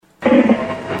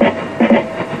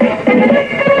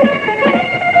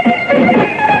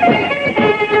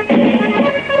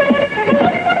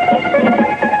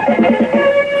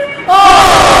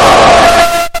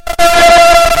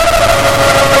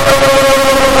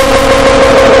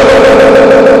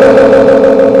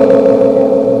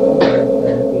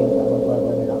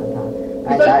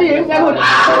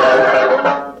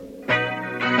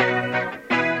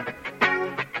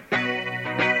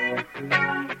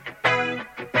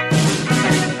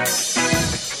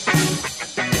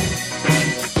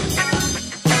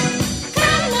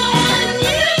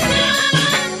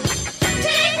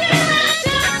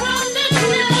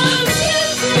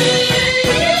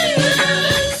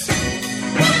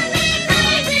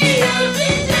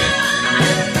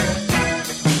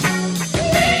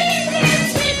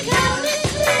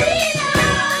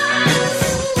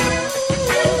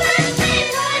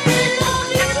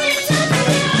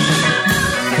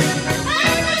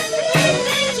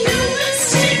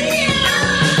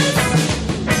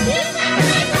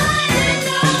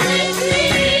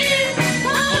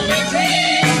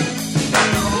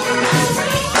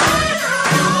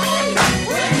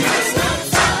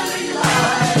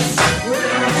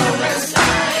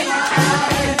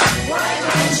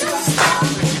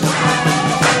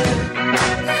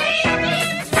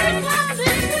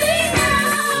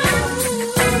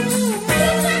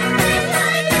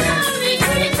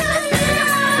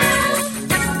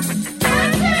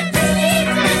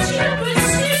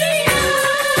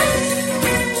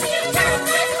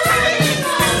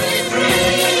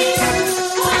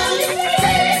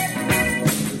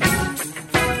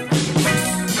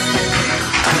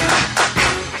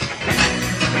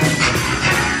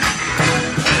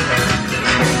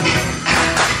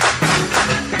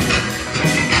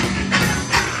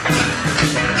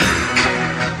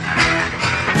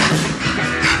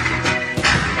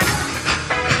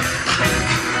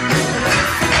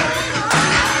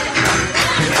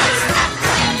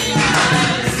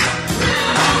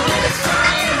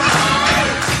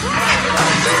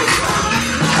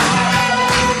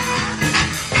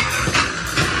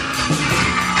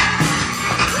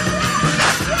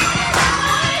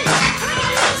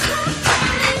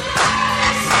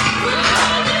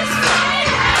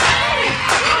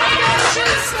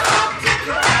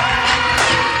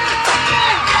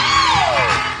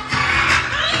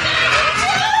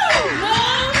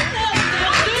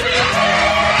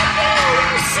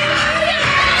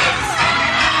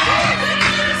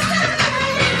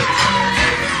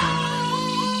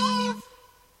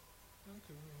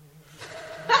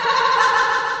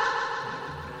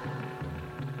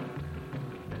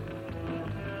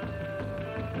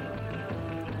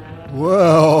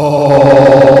Well,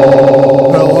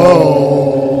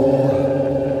 hello.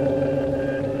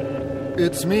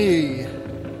 It's me.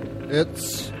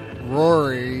 It's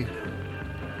Rory.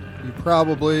 You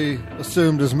probably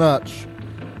assumed as much.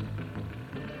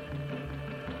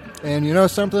 And you know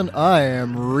something? I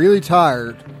am really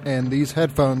tired, and these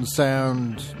headphones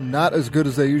sound not as good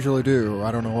as they usually do.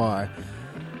 I don't know why.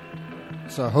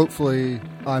 So hopefully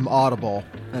I'm audible,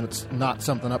 and it's not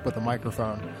something up with the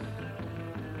microphone.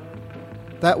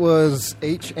 That was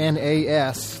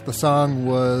HNAS. The song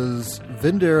was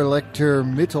Winterlichter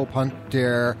Mittelpunkt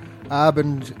der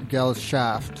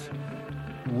Abendgesellschaft,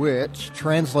 which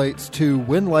translates to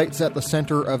Wind Lights at the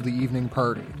Center of the Evening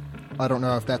Party. I don't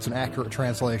know if that's an accurate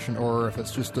translation or if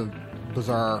it's just a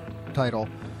bizarre title.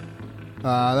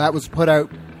 That was put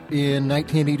out in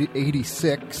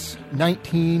 1986.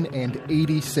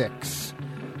 1986.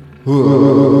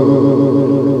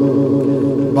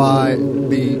 By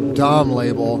the Dom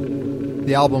label.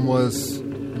 The album was,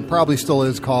 and probably still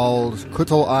is, called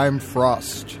Kuttel I'm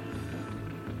Frost.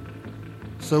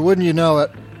 So wouldn't you know it,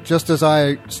 just as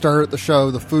I started the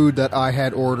show, the food that I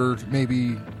had ordered,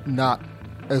 maybe not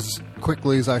as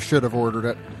quickly as I should have ordered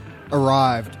it,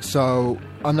 arrived. So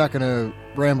I'm not going to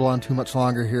ramble on too much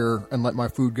longer here and let my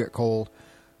food get cold.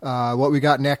 What we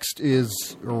got next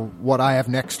is, or what I have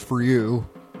next for you.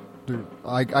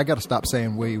 I got to stop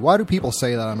saying we. Why do people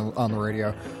say that on the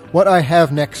radio? What I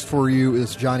have next for you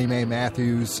is Johnny May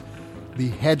Matthews, The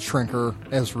Head Shrinker,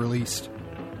 as released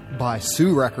by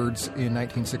Sue Records in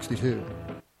 1962.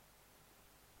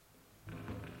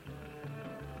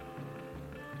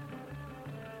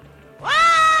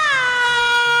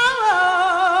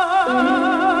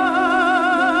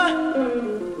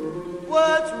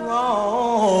 What's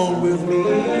wrong with me?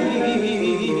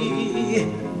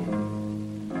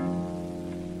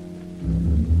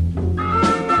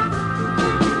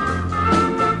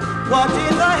 What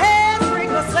did the head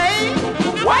shrinker say?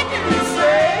 What did he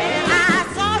say? I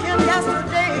saw him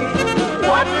yesterday.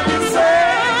 What did he say?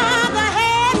 The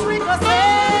head shrinker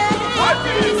said. What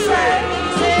did he say? He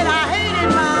said, I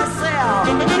hated myself.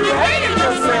 You hated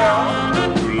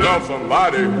yourself? You love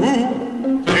somebody who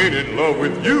ain't in love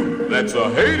with you. That's a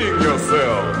hating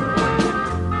yourself.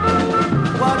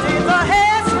 What did the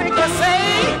head shrinker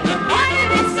say? What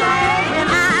did he say?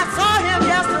 And I saw him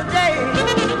yesterday.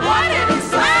 What did he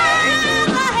say?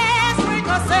 The head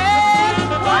shrinker said.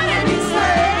 What did he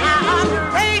say? I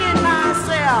underrated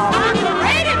myself.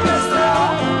 Underrated yourself?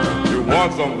 You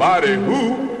want somebody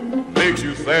who makes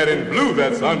you sad and blue.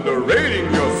 That's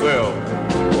underrating yourself.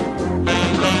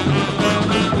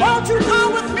 Won't you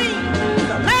come with me?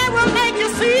 The man will make you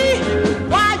see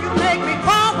why you make me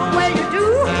crawl the way you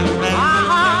do.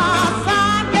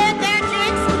 Some get their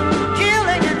kicks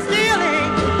killing and stealing,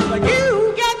 but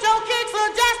you get your kicks for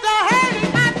just a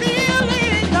hurting my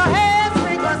feelings. The head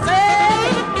shrinker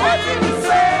said, what did he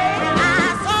say? And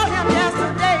I saw him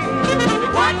yesterday.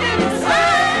 What did he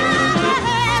say? The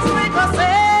head shrinker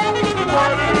said,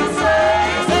 what did he say?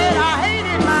 He said, I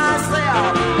hated myself.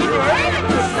 You hated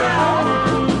yourself?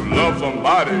 Love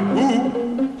somebody who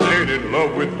ain't in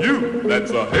love with you.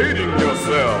 That's a hating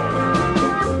yourself.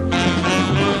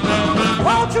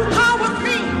 Won't you come with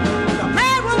me? The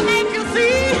man will make you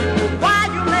see why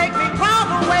you make me crawl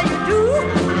the way you do.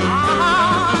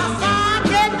 Some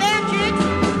get their kicks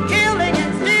killing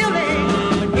and stealing,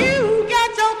 but you get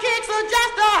your kicks for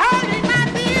just a hurting my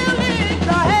feelings.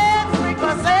 The head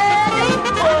shrinker said,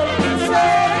 what did he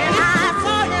say? And I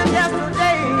saw him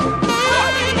yesterday.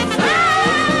 What did he say?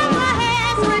 The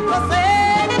head shrinker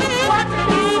said, what did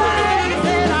he say? He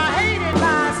said, I hated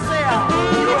myself.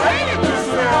 You hated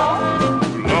yourself?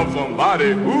 Love somebody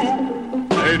who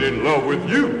ain't in love with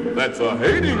you. That's a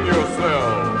hating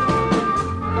yourself.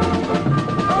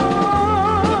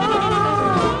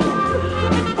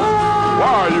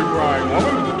 Why are you crying,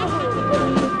 woman?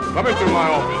 Come into my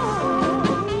office.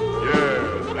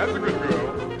 Yes, that's a good girl.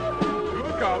 To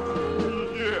the couch.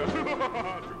 Yeah. To the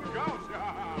couch. To the couch.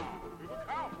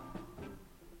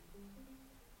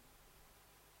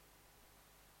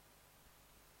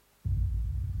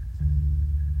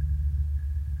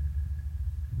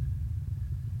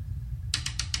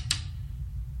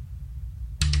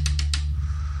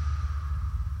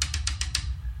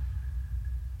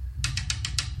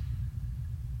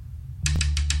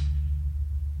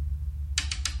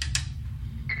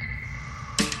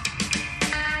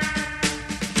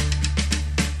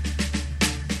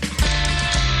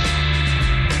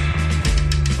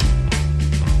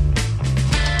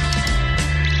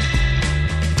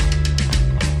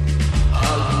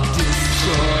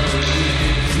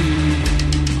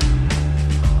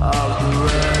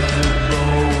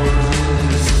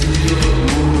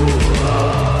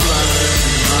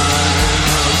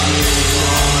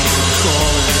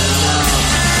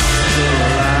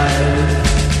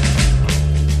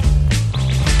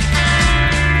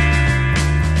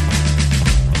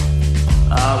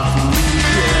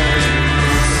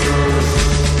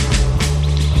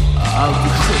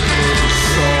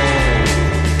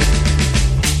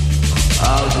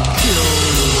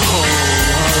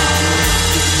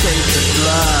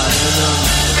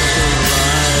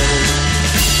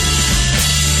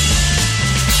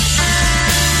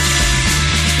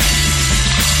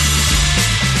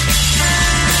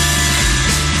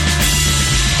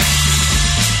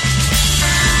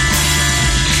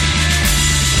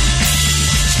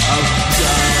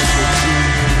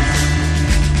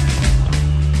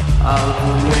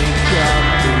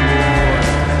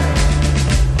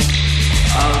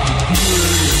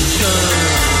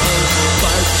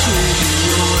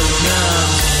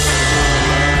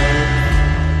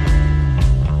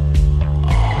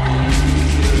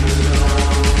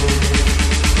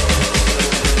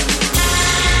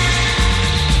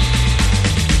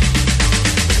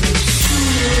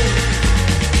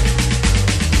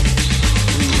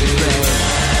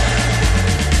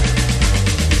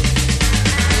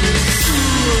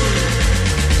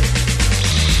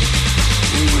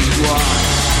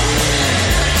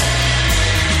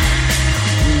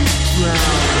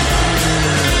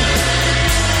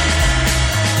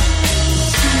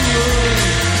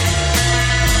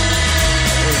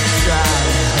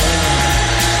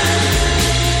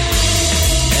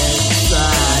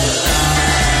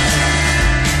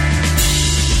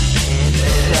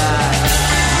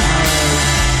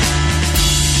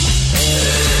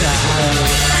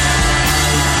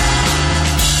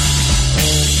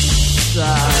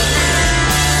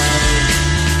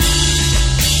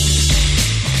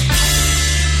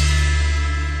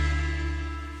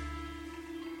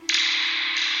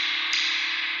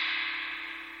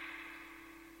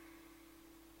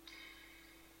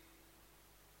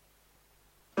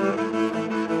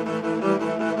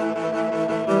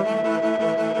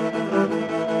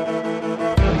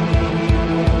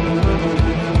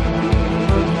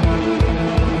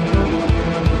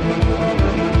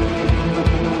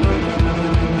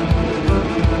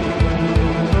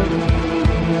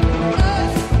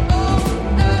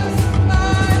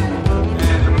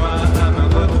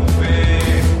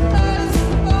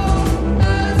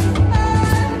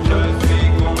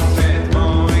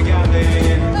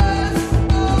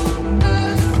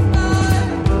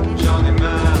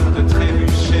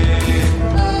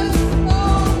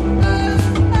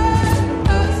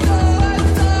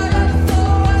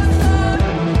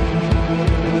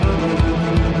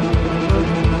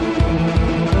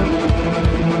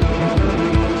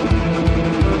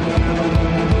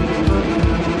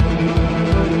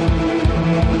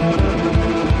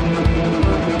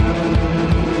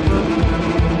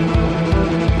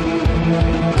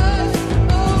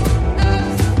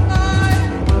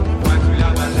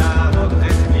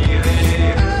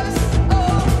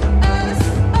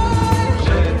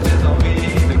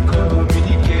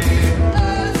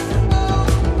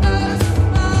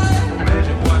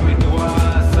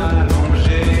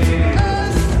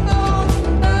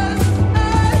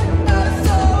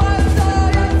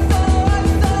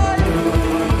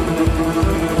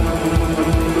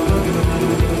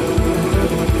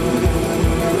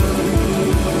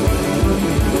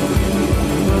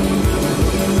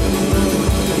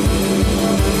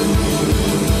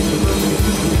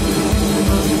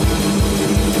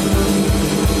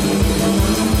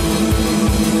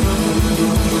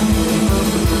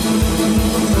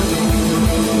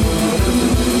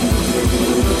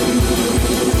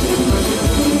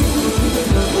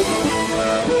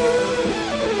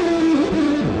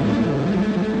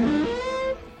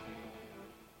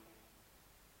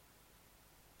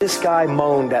 guy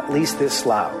moaned at least this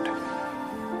loud.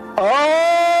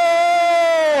 Oh!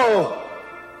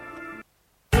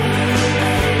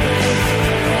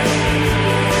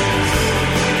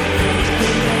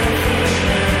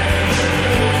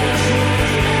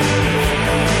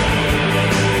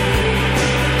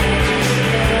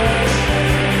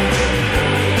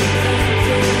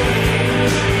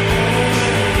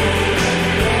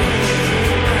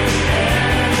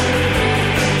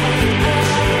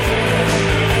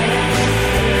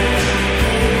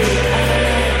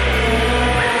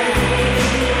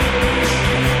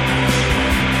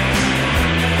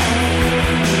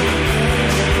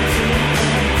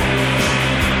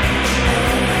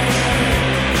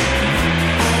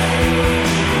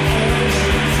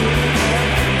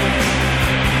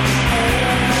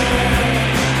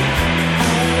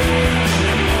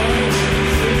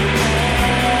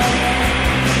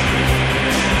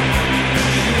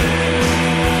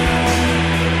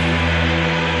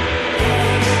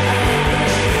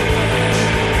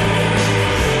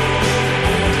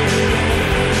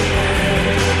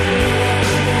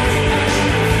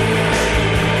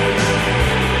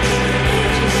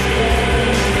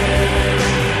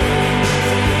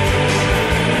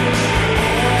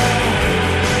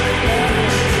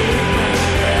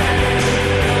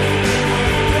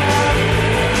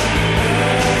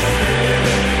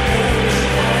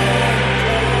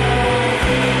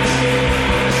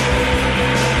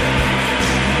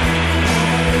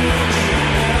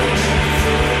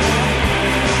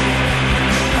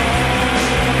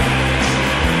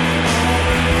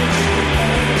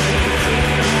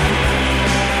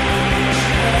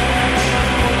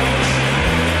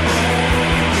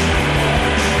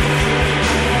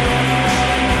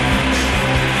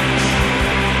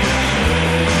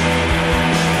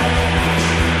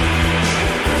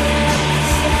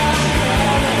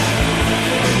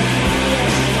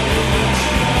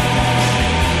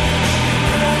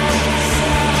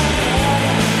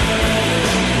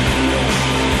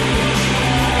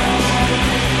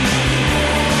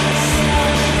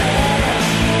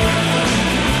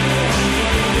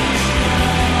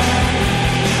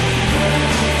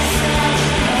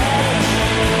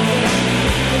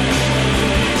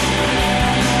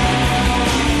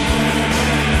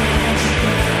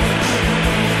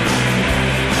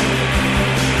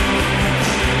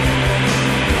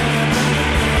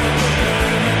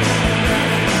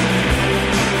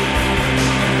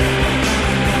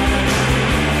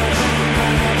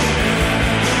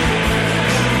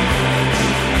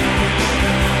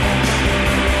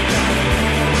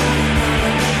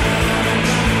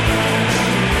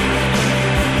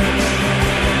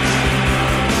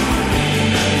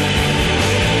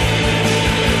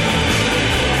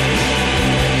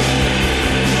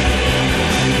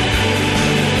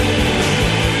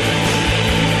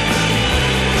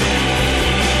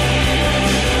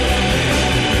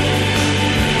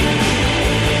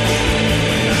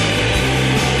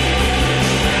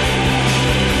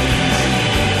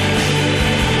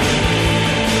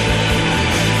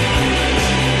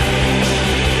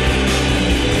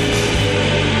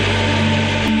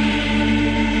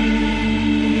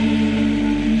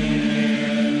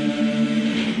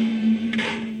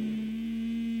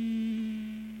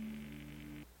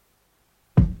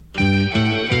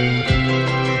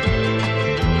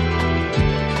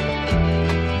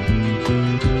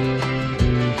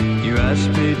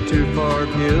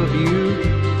 forgive you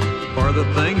for the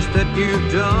things that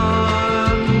you've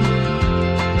done.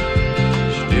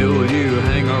 Still you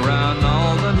hang around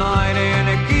all the night and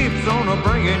it keeps on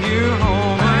bringing you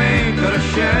home. Ain't that a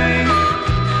shame?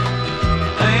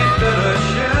 Ain't that a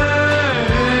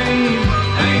shame?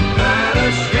 Ain't that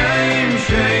a shame,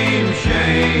 shame,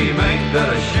 shame? Ain't that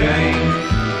a shame?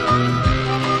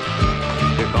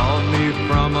 You call me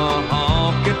from a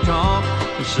honky-tonk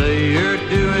and say you're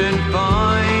doing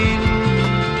fine.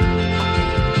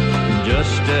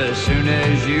 Just as soon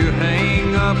as you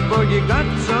hang up, or you got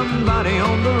somebody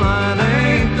on the line.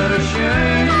 Ain't that a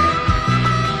shame?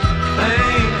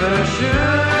 Ain't that a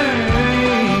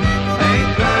shame?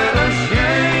 Ain't that a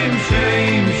shame,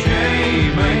 shame,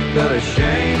 shame? Ain't that a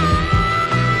shame?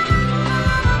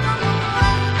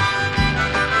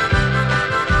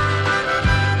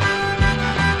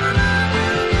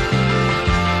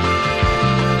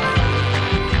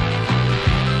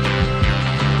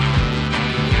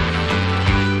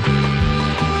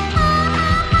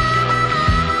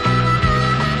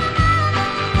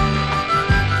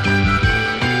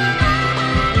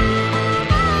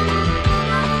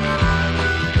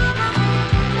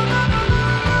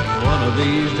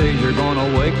 These days you're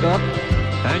gonna wake up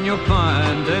and you'll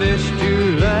find that it's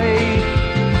too late.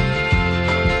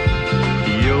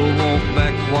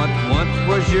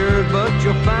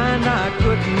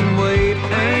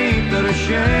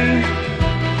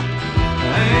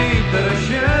 that a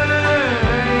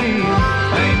shame?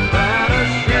 Ain't that a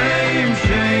shame,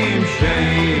 shame,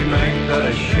 shame? Ain't that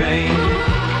a shame?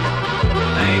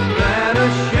 Ain't that a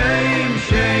shame,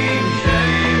 shame,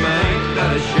 shame? Ain't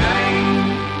that a shame?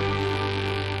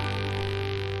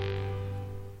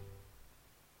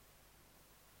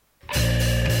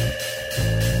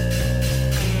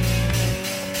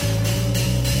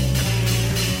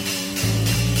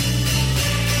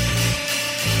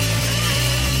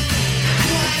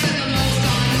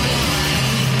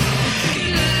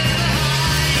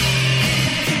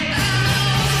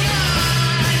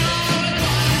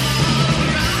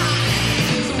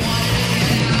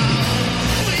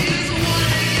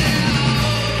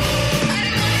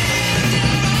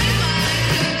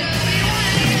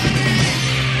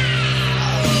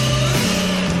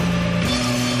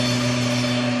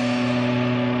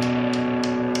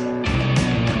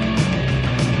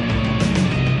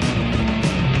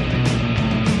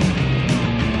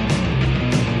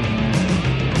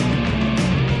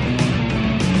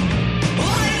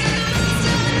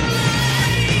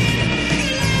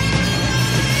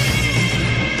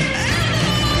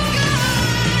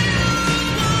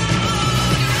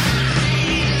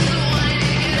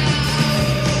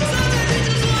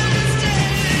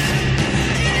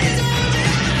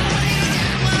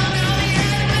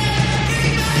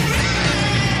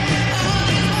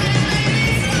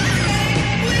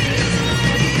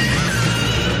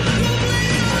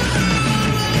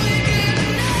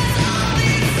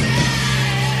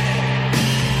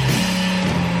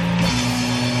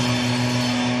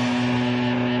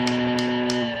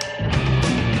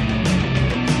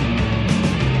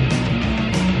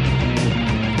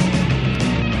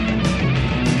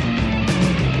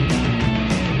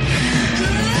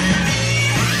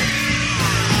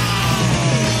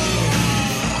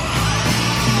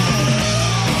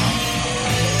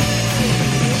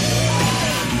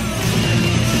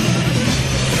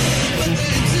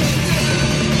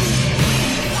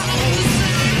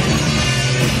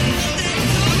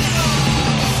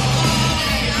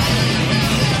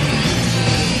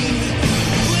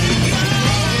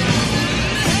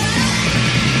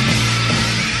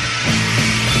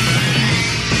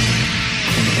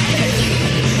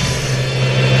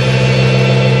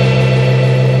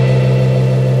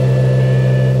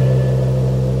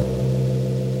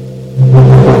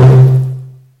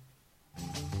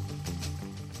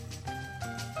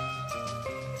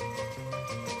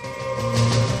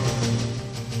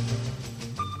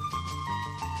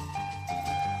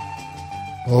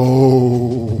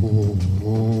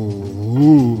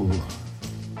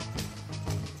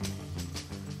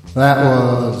 That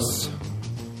was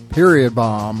Period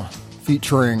Bomb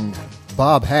featuring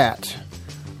Bob Hat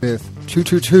with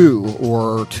 222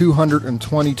 or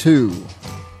 222,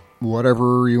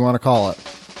 whatever you want to call it.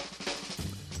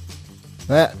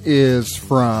 That is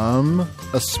from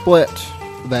a split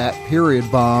that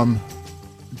Period Bomb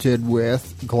did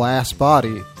with Glass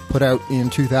Body, put out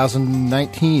in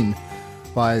 2019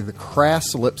 by the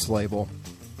Crass Lips label.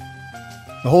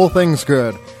 The whole thing's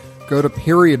good. Go to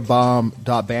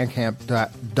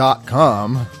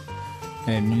periodbomb.bandcamp.com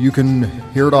and you can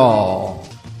hear it all.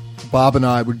 Bob and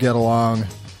I would get along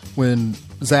when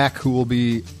Zach, who will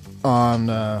be on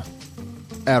at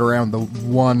around the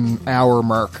 1 hour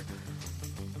mark,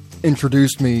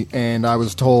 introduced me, and I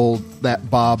was told that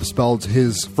Bob spelled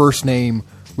his first name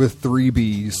with 3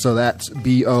 B's, so that's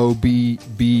B-O-B-B.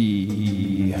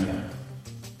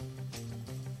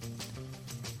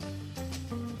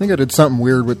 I think I did something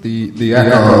weird with the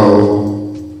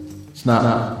echo. It's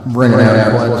not ringing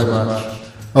out quite as much.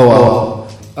 Oh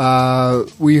well.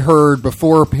 We heard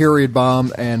before Period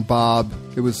Bomb and Bob,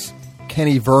 it was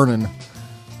Kenny Vernon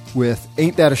with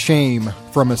Ain't That a Shame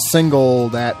from a single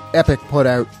that Epic put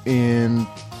out in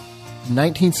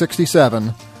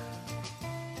 1967.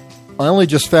 I only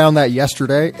just found that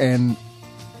yesterday, and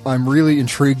I'm really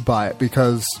intrigued by it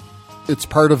because it's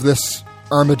part of this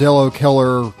Armadillo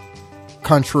Killer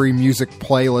country music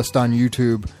playlist on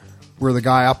YouTube where the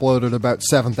guy uploaded about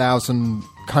 7,000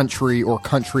 country or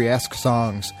country-esque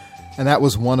songs, and that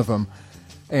was one of them.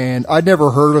 And I'd never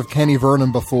heard of Kenny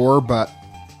Vernon before, but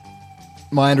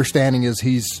my understanding is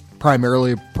he's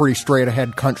primarily a pretty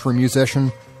straight-ahead country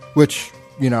musician, which,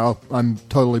 you know, I'm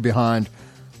totally behind.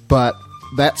 But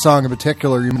that song in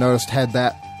particular, you noticed, had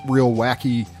that real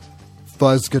wacky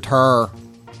fuzz guitar,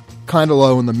 kind of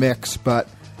low in the mix, but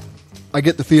I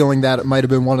get the feeling that it might have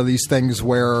been one of these things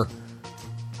where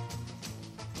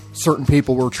certain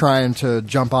people were trying to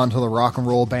jump onto the rock and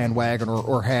roll bandwagon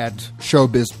or had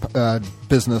showbiz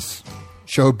business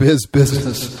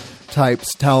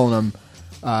types telling them,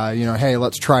 Hey,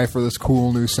 let's try for this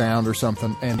cool new sound or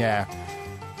something. And yeah,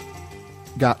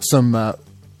 got some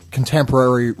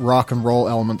contemporary rock and roll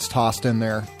elements tossed in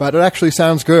there. But it actually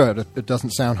sounds good. It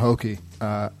doesn't sound hokey.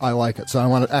 I like it. So I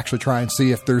want to actually try and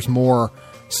see if there's more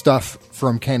stuff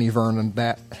from Kenny Vernon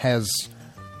that has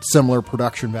similar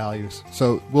production values.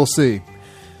 So we'll see.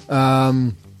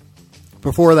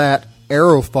 Before that,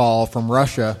 Aerofall from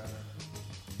Russia.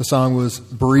 The song was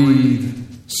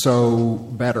Breathe So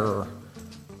Better.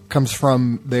 Comes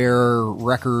from their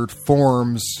record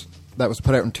Forms that was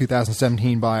put out in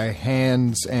 2017 by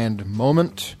Hands and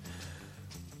Moment.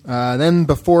 Then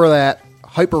before that,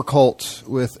 Hypercult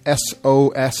with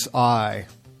SOSI.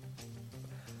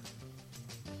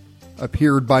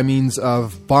 Appeared by means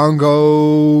of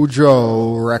Bongo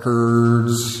Joe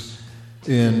Records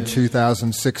in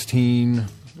 2016.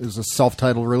 It was a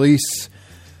self-titled release.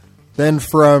 Then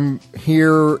from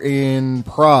here in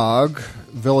Prague,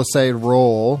 Vilisade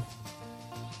Roll.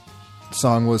 The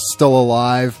song was Still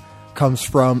Alive. Comes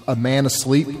from A Man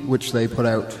Asleep, which they put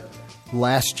out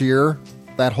last year.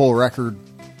 That whole record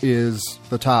is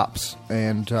the tops.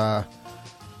 And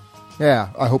yeah,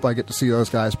 I hope I get to see those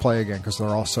guys play again because they're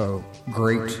also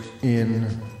great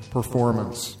in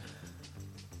performance.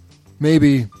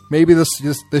 Maybe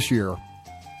this year.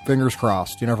 Fingers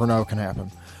crossed. You never know what can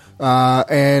happen.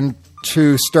 And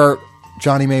to start,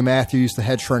 Johnny May Matthews, the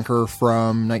Head Shrinker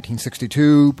from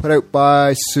 1962, put out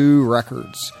by Sue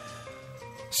Records.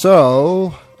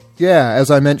 So, yeah, as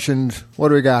I mentioned, what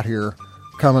do we got here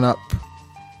coming up?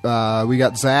 We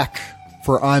got Zach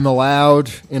for I'm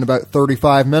Allowed in about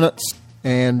 35 minutes.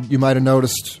 And you might have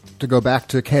noticed, to go back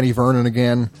to Kenny Vernon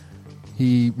again,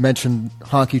 he mentioned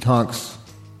honky tonks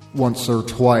once or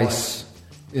twice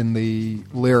in the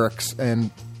lyrics, and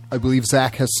I believe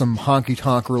Zach has some honky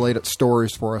tonk related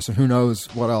stories for us, and who knows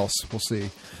what else. We'll see.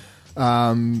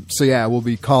 So yeah, I'll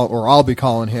be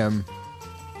calling him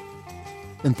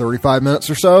in 35 minutes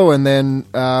or so, and then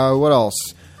what else?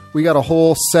 We got a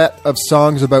whole set of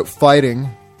songs about fighting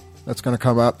that's going to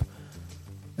come up,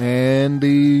 and the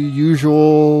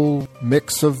usual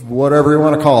mix of whatever you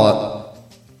want to call it.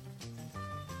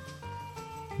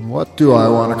 What do I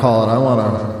want to call it? I want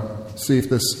to see if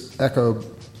this echo.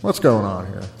 What's going on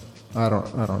here? I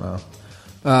don't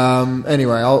know.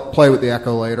 Anyway, I'll play with the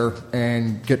echo later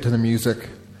and get to the music.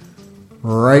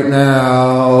 Right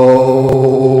now,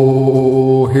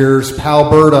 here's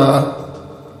Palberta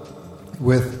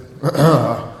with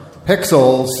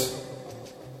Pixels,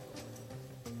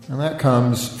 and that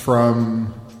comes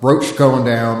from Roach Going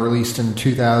Down, released in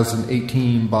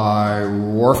 2018 by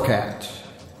Wharfcat.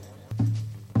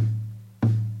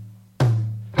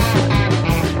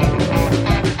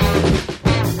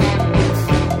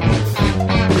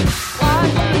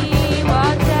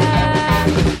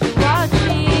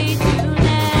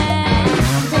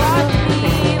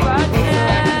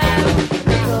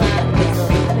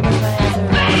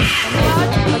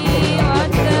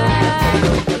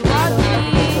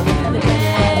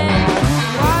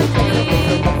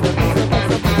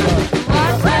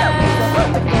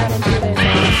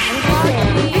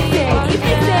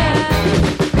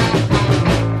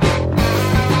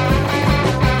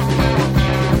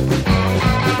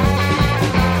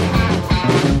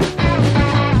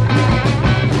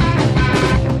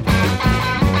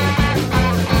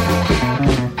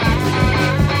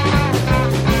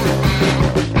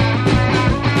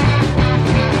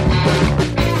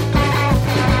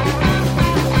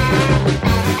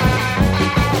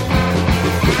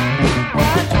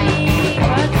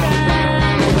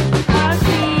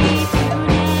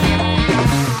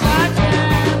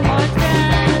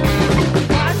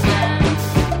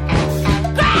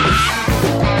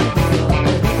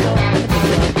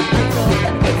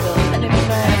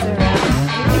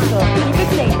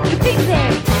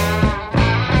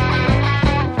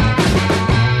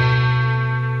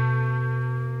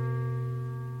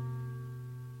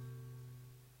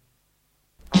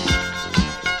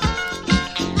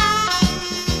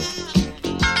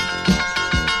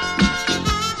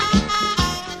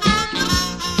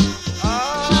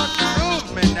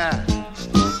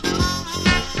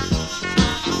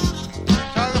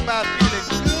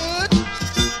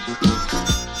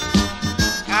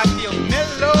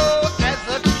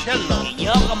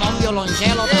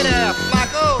 violoncello. Hey there,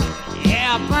 Flacco.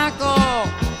 Yeah, Paco.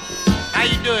 How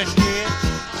you doing, kid?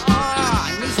 Oh,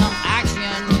 I need some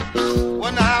action.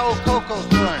 Wonder how old Coco's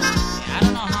doing. I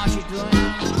don't know how she's doing.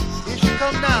 Here she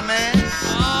come down, man.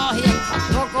 Oh, here comes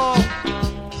Coco.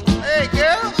 Hey,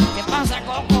 girl. ¿Qué pasa,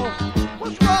 Coco?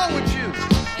 What's wrong with you?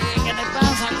 ¿Qué te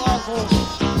pasa, Coco?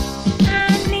 I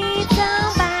need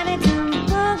somebody to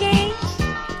boogie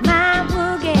my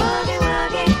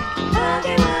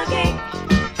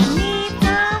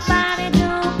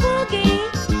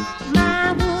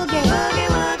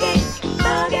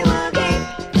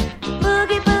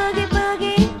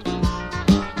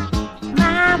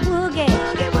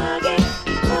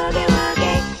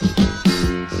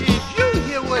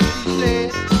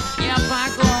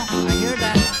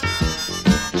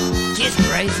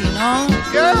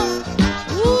girl,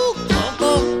 Ooh,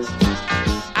 Coco.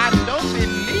 I don't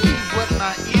believe what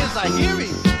my ears are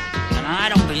hearing. And I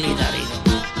don't believe that either.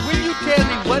 Will you tell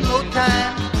me one more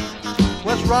time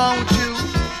what's wrong with you?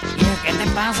 ¿Qué te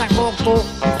pasa, Coco?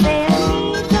 Somebody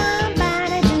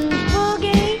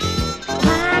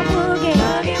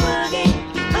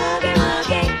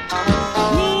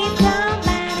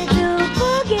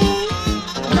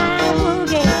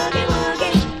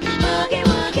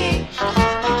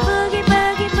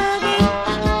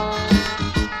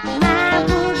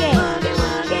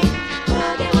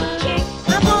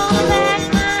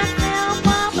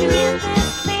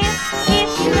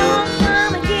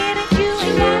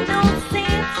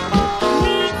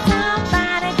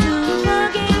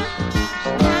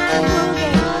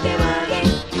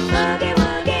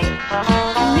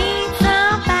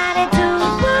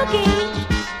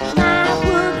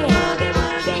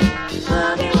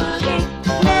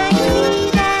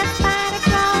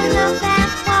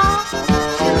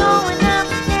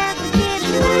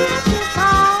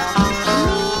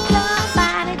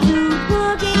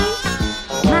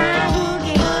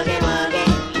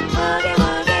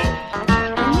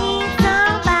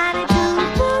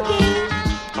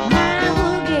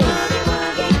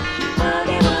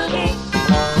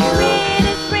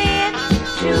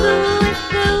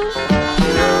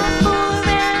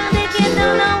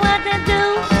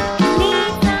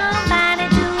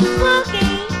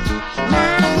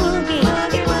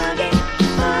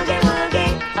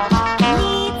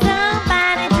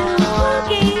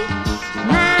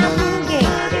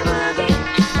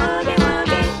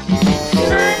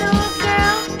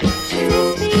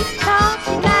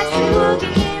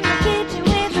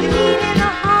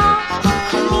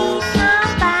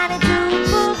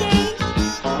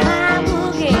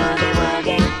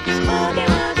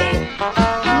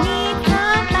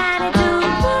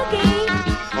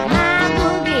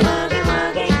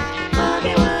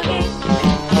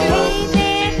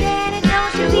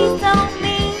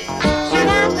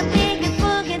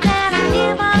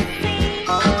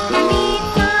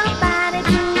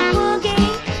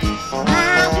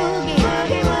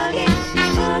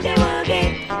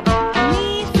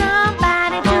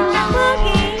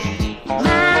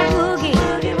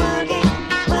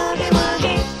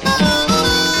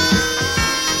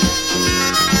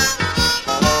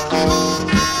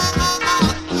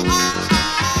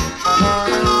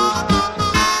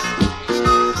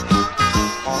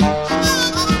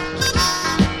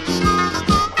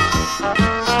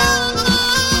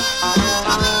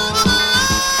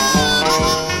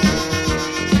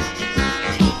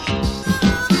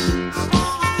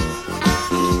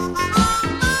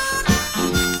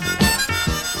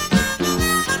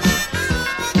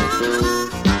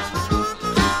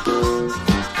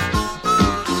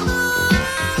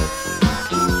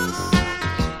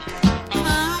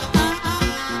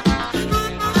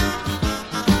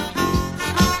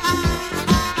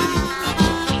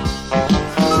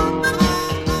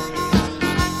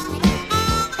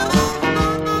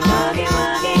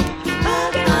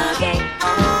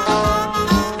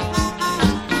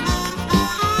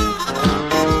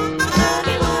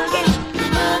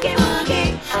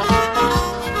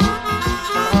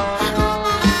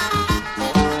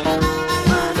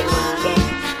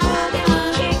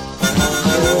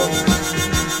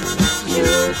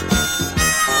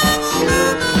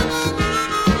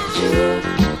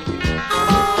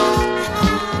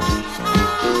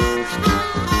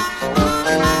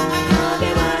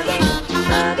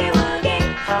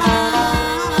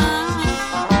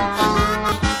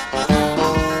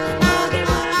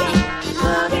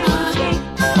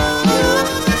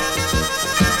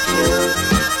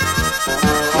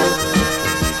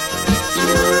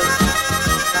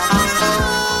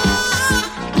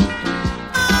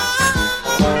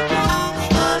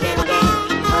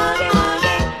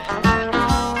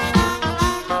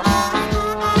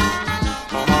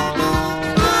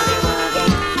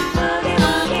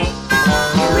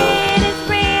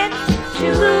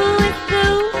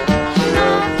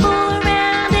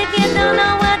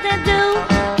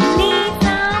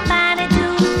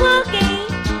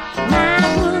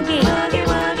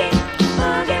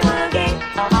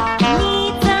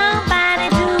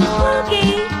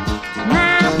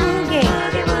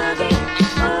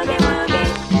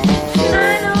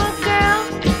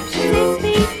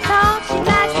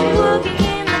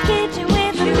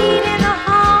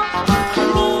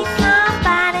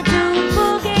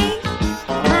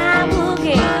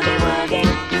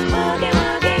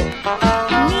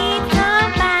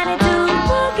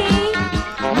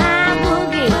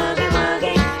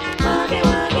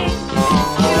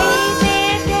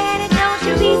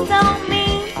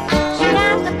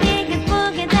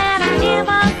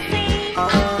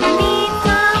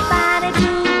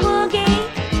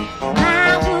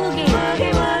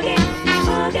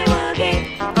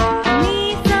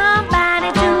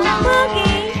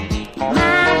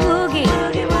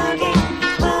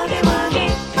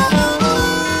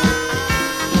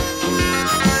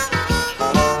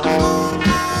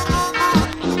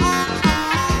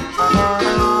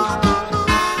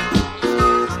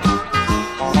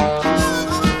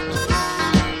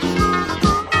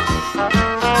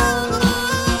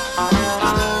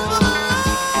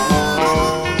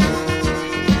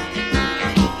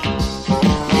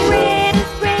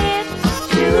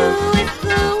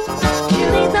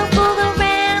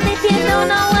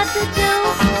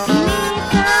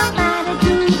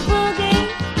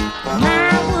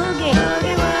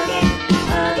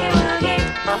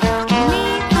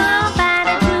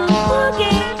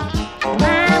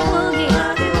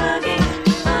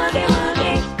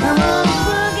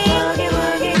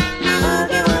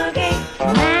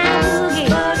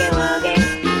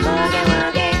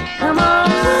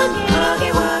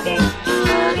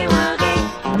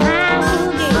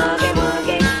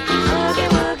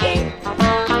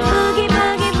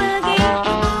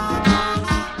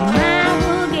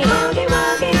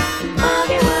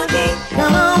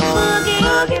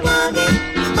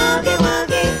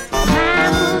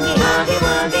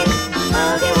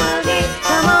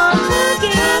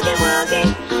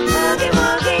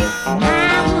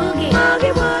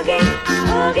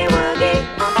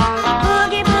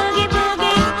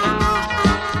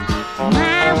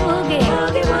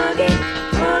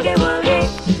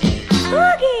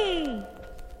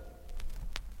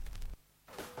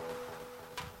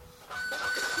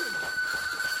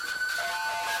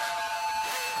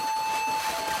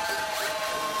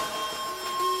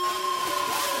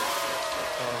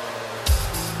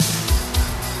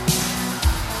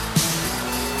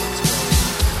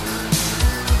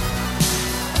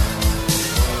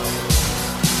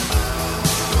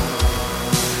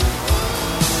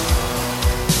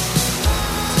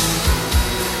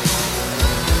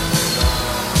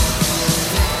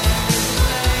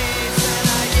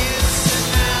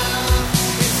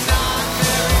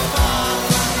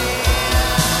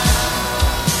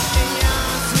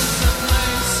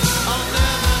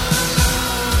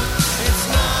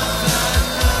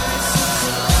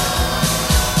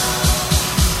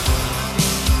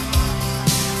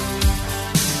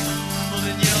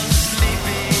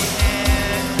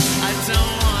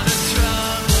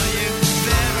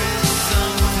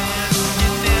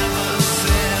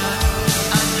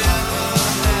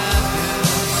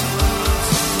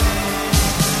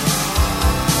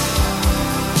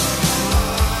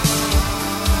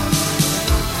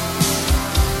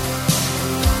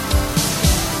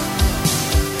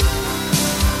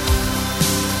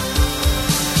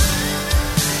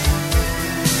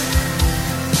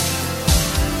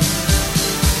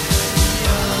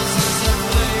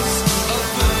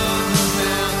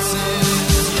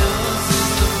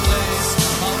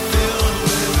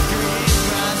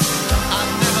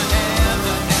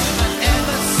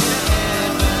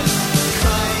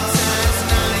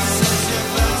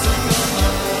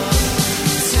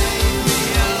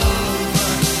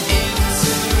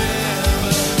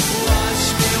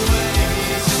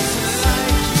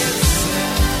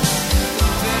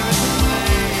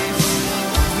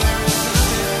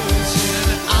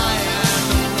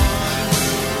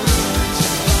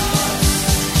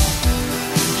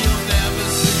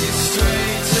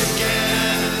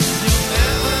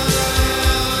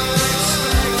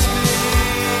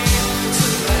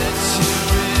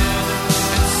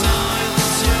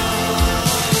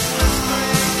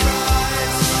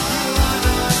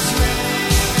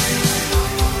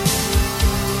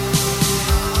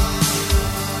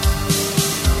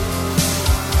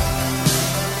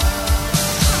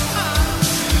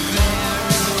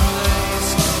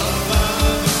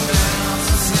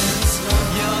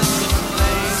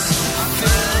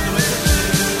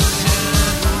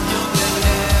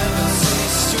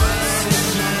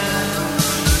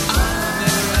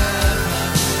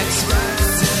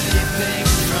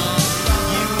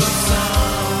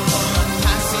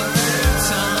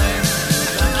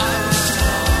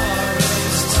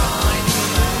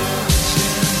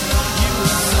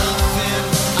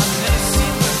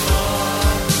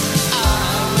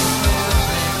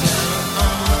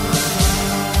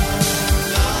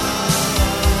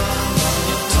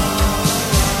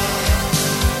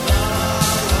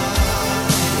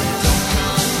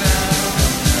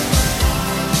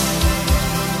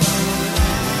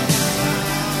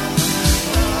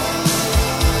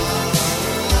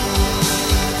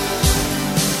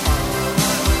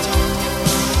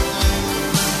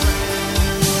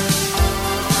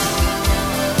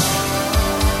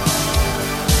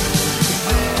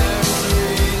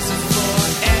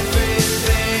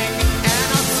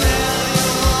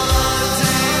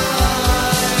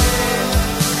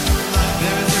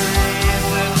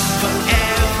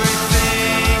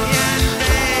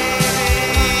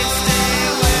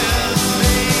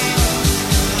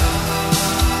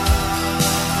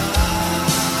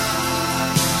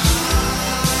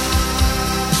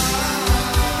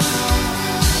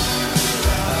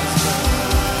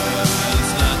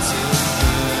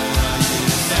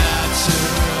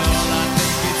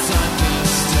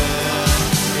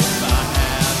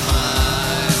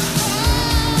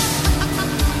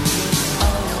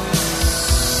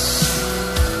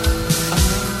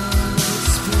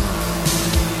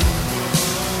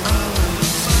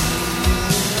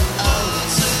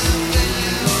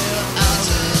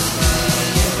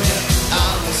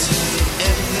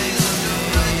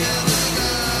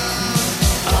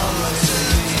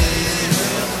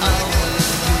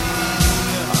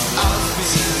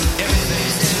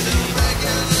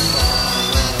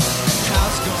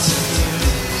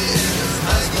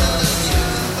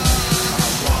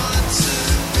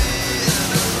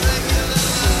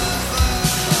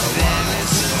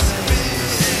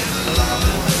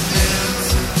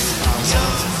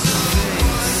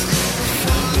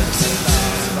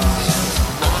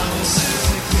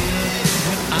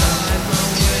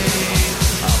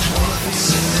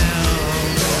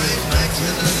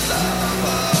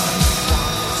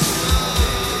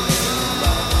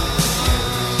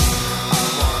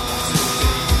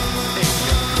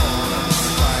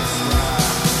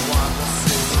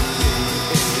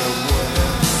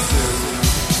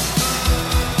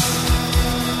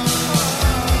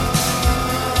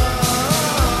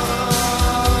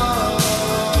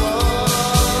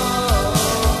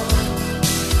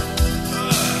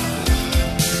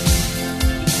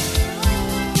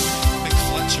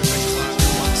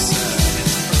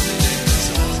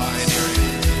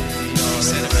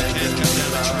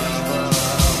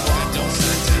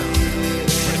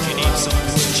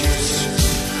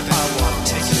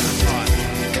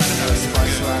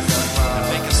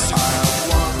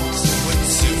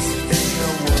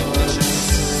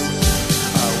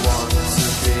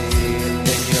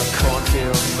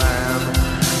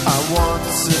want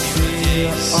to be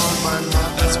on my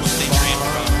mother's farm.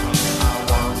 I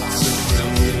want to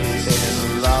be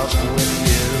in love with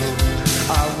you.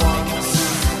 I want to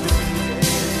be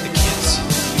the kids.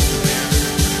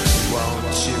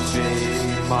 Won't you be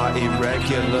my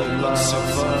irregular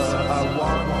lover? I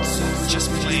want to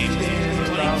just be in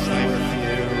love with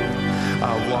you. I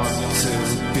want to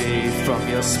be from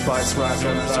your spice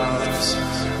wagon loves.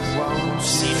 Won't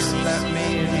you let me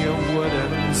in your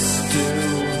wooden stew?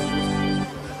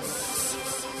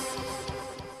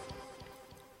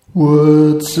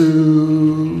 Wood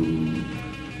soup.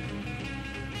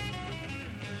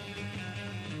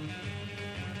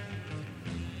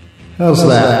 How's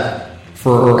that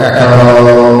for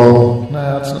echo?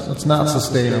 No, it's not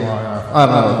sustaining long enough. I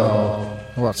don't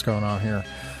know what's going on here.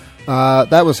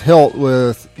 That was Hilt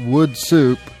with Wood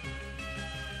Soup,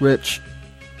 which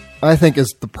I think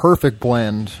is the perfect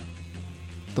blend,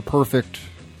 the perfect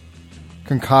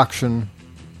concoction,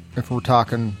 if we're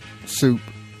talking soup,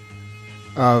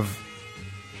 of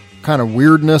kind of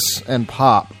weirdness and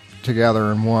pop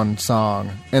together in one song.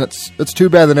 And it's too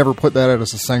bad they never put that out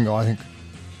as a single. I think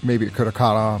maybe it could have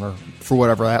caught on, or for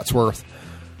whatever that's worth.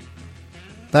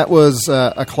 That was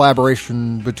a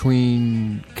collaboration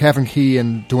between Kevin Key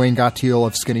and Dwayne Gottiel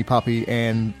of Skinny Puppy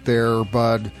and their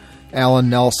bud Alan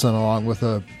Nelson, along with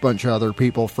a bunch of other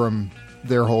people from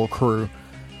their whole crew.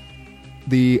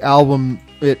 The album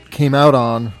it came out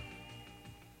on,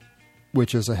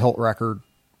 which is a Hilt record,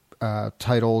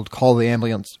 titled Call the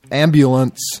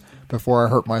Ambulance Before I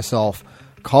Hurt Myself.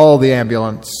 Call the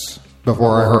Ambulance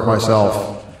Before I Hurt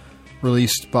Myself.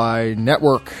 Released by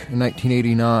Network in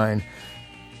 1989.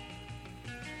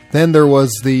 Then there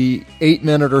was the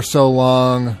 8-minute or so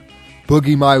long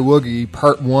Boogie My Woogie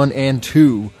Part 1 and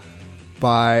 2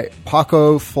 by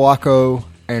Paco, Flaco,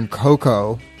 and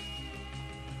Coco.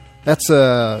 That's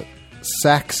a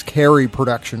Sax Carey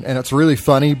production, and it's really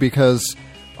funny because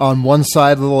on one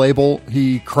side of the label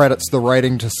he credits the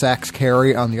writing to Sax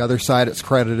Carey, on the other side it's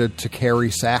credited to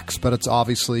Carey Sax, but it's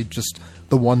obviously just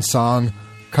the one song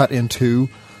cut in two.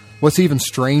 What's even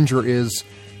stranger is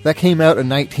that came out in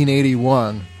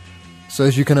 1981. So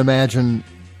as you can imagine,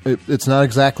 it's not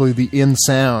exactly the in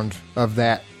sound of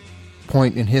that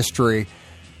point in history.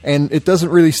 And it doesn't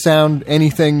really sound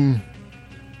anything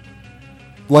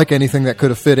like anything that could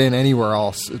have fit in anywhere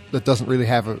else. It doesn't really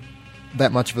have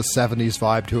that much of a 70s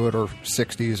vibe to it, or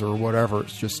 60s or whatever.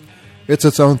 It's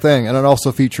its own thing. And it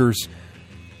also features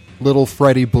Little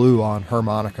Freddie Blue on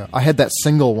harmonica. I had that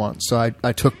single once, so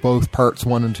I took both parts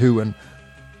 1 and 2 and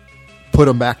put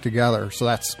them back together. So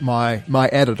that's my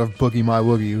edit of Boogie My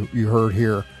Woogie you heard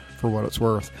here, for what it's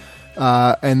worth.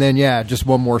 And then, yeah, just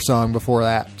one more song before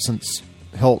that, since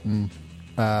Hilton,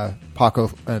 Paco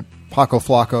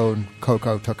Flaco, and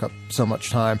Coco took up so much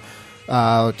time.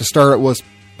 To start, it was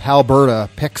Palberta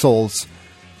Pixels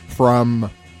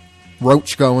from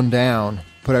Roach Going Down,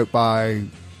 put out by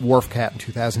Wharfcat in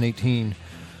 2018.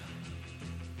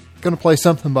 Gonna play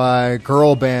something by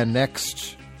girl band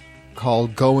next,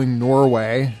 called Going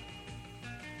Norway.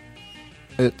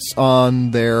 It's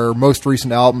on their most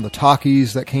recent album, The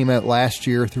Talkies, that came out last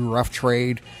year through Rough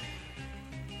Trade.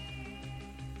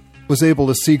 Was able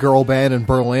to see girl band in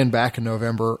Berlin back in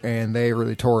November, and they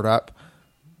really tore it up.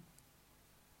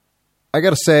 I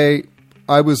gotta say,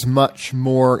 I was much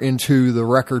more into the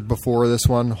record before this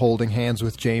one, Holding Hands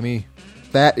with Jamie.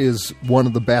 That is one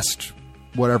of the best,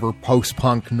 whatever,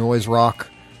 post-punk, noise rock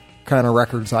kind of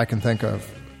records I can think of.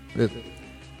 It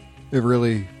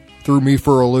really threw me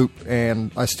for a loop,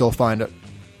 and I still find it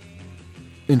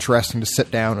interesting to sit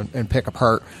down and pick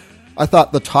apart. I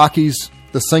thought the Talkies,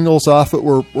 the singles off it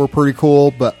were pretty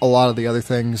cool, but a lot of the other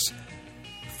things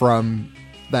from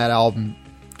that album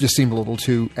just seemed a little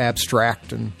too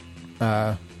abstract and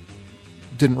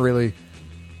didn't really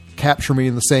capture me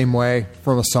in the same way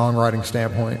from a songwriting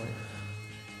standpoint.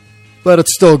 But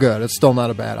it's still good. It's still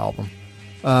not a bad album.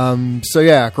 So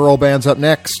yeah, girl band's up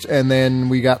next, and then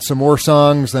we got some more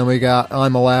songs. Then we got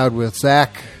I'm Allowed with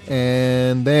Zach,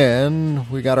 and then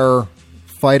we got our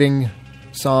fighting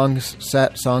songs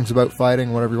set, songs about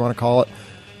fighting, whatever you want to call it.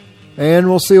 And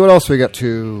we'll see what else we got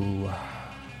to.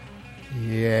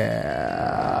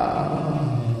 Yeah.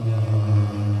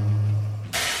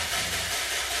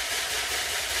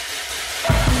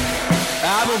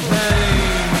 Apple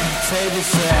pain, table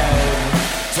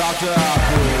sad, Dr.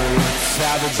 Awkward,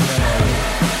 savage man,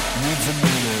 needs a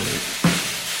minute,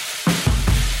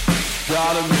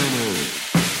 got a minute,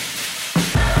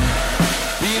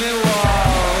 beating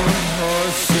wall, or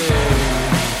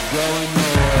shade, going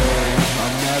nowhere,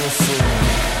 I'm medicine,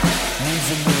 needs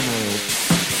a minute,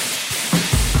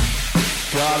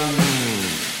 got a minute.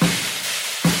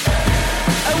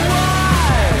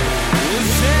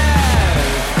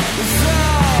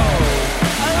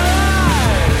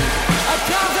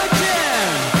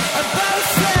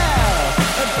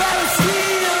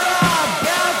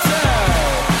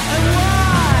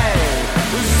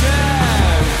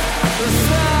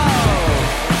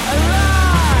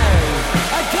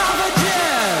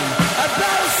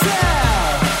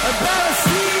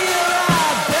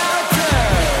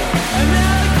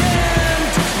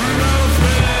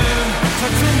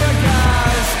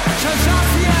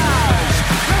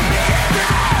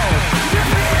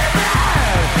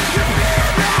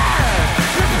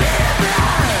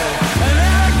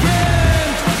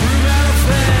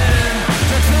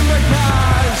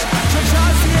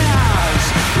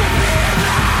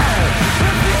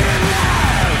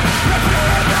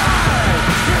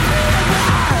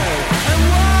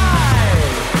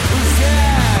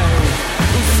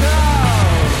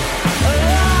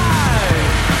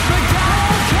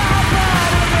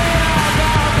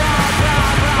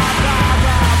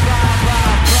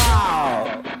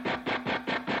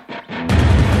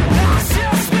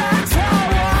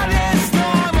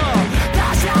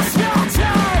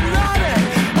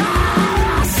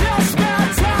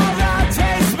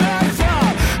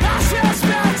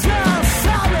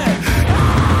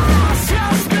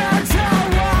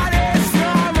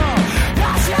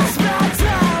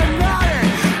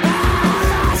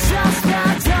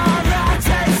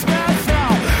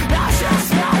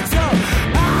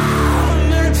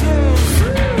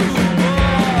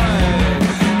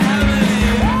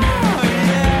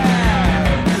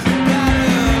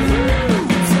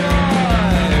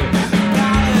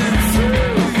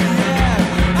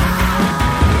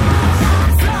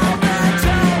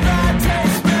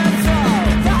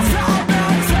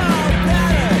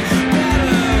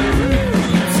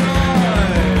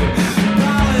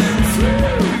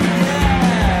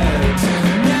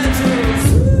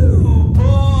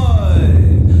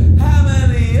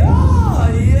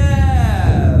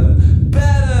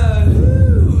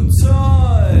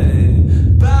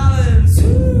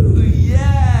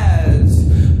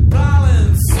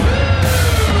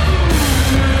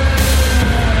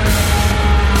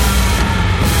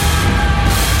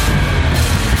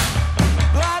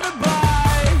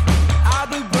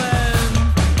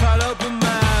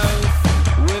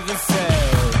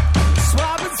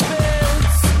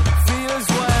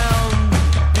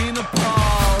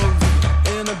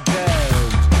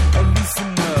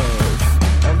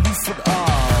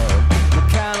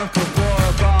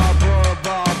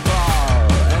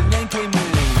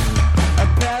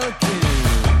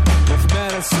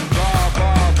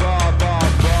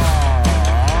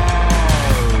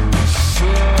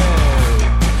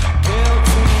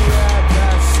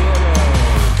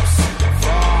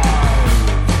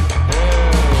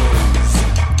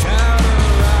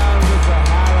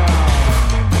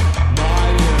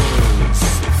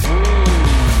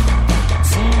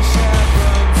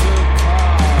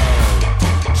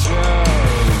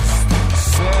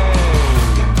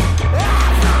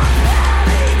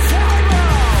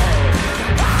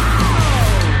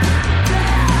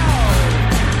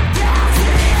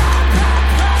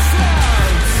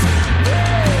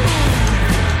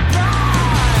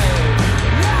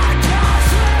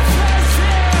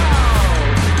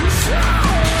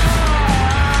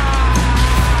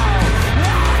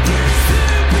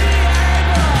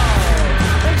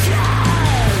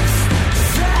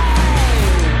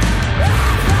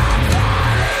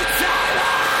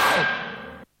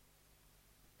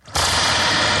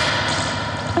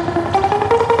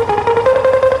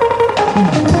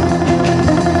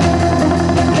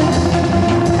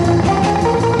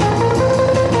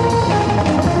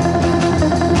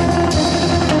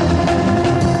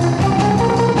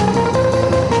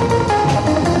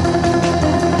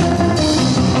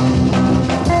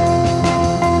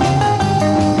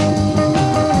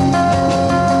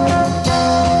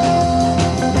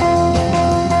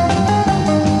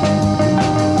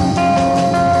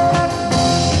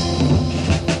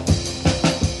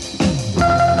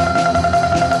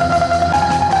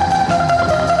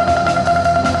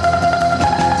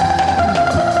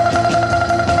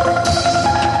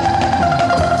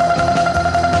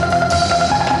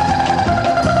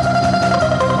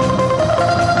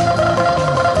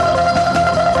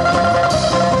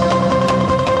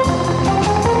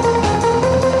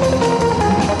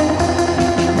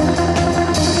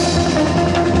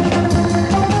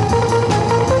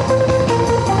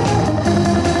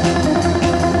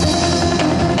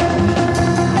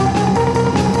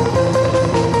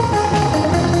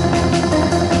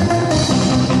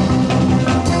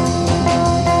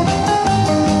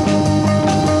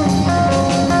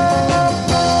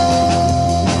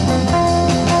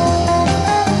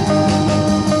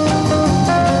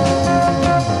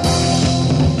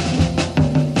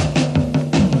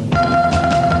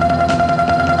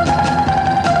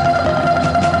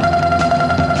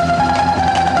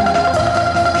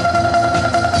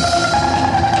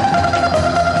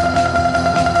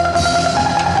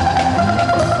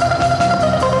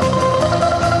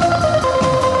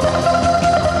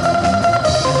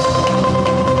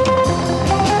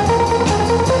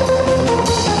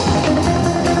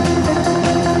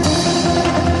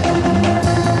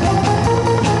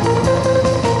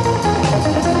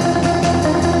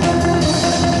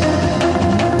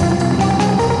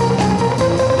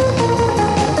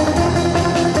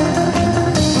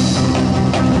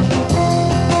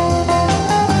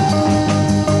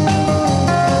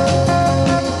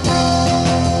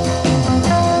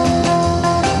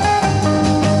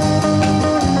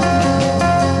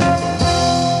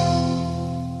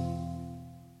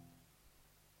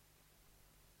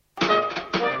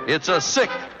 It's a sick,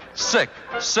 sick,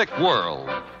 sick world,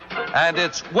 and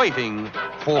it's waiting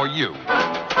for you.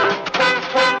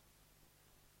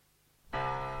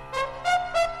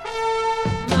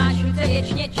 Máš ruce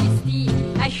věčně čistý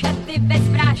a šaty bez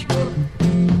prášku,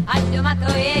 a doma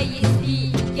to je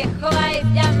jistý, tě chovaj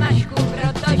v damašku,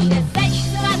 protože seš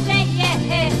svatý,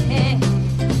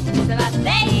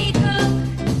 svatý kluk.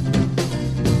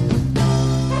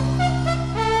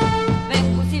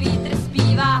 Venku si vítr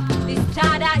zpívá, ty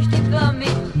střádáš diplomy,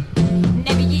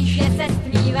 nevidíš, že se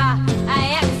stmívá, a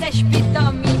jak seš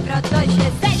pitomý,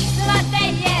 protože seš svatý,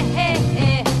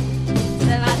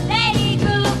 svatý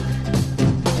kluk.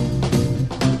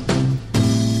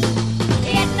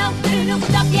 Jednou vtrhnu k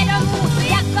tobě domů,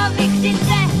 jako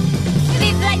vichřice,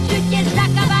 vyvleču tě za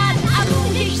kabát a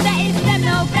můžeš se i se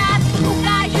mnou brát.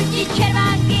 Ukážu ti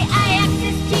červánky a jak se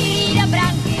střílí do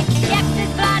branky, jak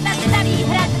se zvládat starý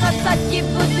hrad, no co ti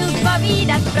budu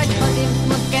povídat, proč mozím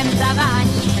smutkem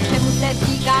zavání, čemu se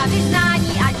říká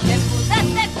vyznání a čemu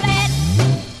zase plet.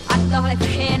 A tohle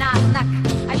vše je náznak,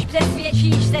 až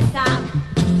přesvědčíš se sám,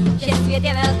 že svět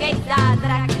je velký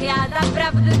zázrak, já za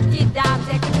pravdu ti dám,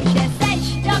 řeknu, že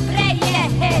seš dobrý,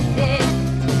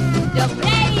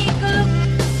 dobrý kluk.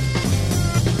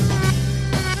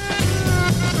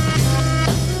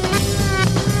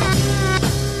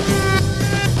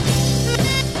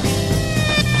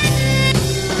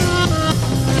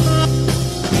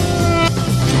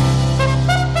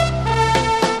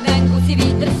 Venku si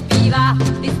vítr zpívá,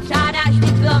 vystřádáš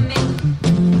diplomy,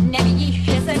 nevidíš,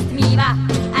 že se stmívá,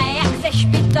 a jak seš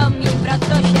pitomý,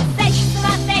 protože seš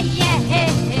svatý,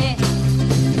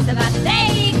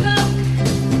 svatý kluk.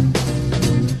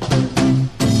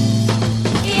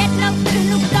 Jednou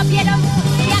vtrhnu k tobě domů,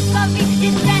 jako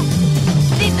vichřice,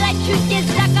 vyvleču tě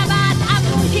za kabát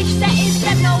a můžeš se i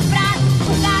se mnou brát.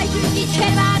 Ukážu ti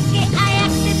červánky a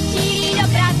jak se střílí do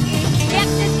branky, jak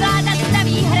se zvládat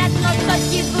staví hrad, no co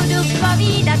ti budu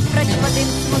povídat, proč mozím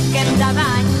smutkem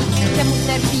zavání, čemu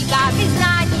se říká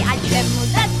vyznání a čemu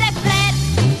zase plet.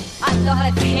 A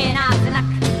tohle vše je náznak,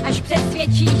 až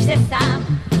přesvědčíš se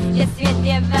sám, že svět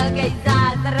je velký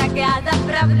zázrak, já za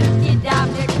pravdu ti dám,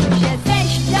 řeknu, že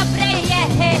seš dobrý,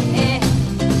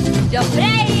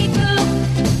 dobrý kluk.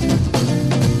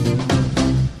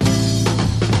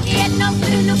 Jednou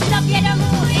vtrhnu k tobě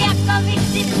domů, jako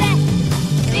vichřice,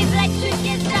 vyvleču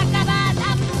tě za kabát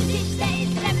a můžeš se i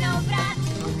se mnou brát.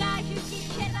 Ukážu ti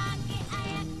červánky a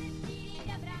jak se střílí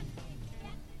do branky.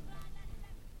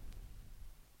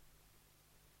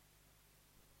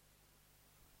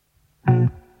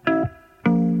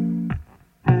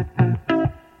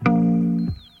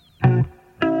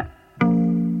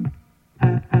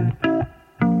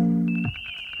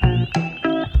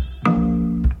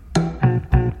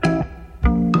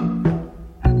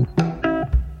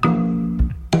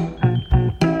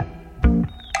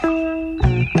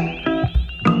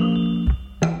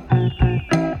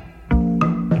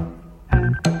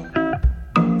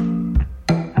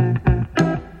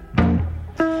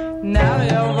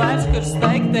 kur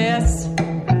steigties.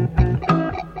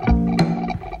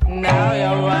 Nav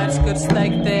jau vairs, kur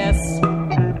steigties.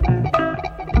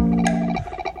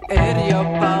 Ir jau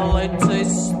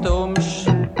palicis tumšs.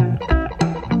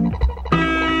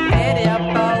 Ir jau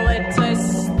palicis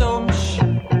tumšs.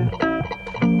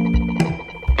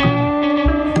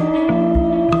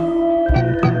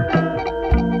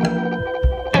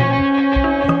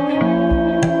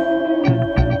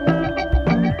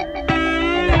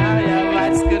 Nav jau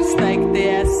vairs, kur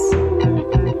steigties.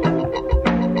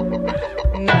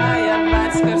 Nav jau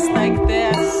vairs, kur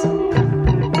steigties.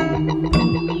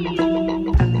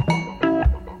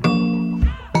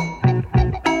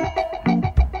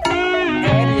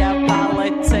 Ir jau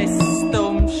palicis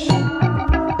tumšs.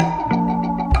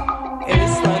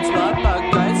 Izslēdz lapā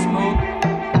gaismu.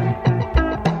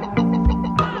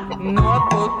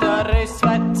 Nopūt arī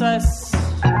sveces.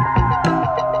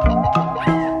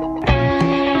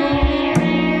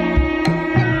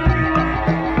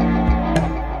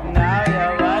 Nav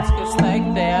jau vairs, kur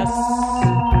steigties.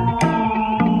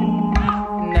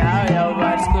 Nav jau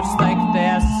vairs, kur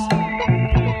steigties.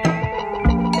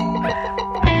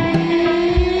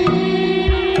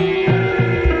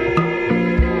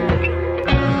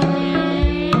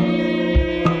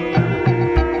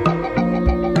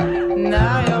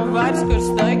 Nav jau vairs, kur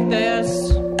steigties.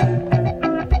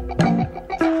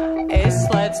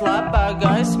 Izslēdz lapā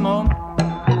gaismu.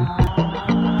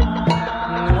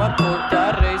 Nopūt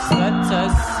arī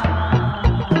sveces.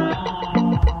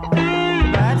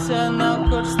 Vairs jau nav,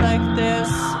 kur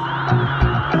steigties.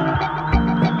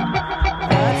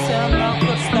 Vairs jau nav,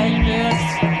 kur steigties.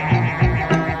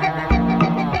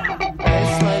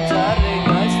 Izslēdz arī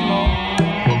gaismu.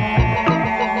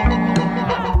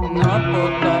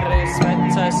 Nopūt arī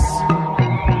sveces.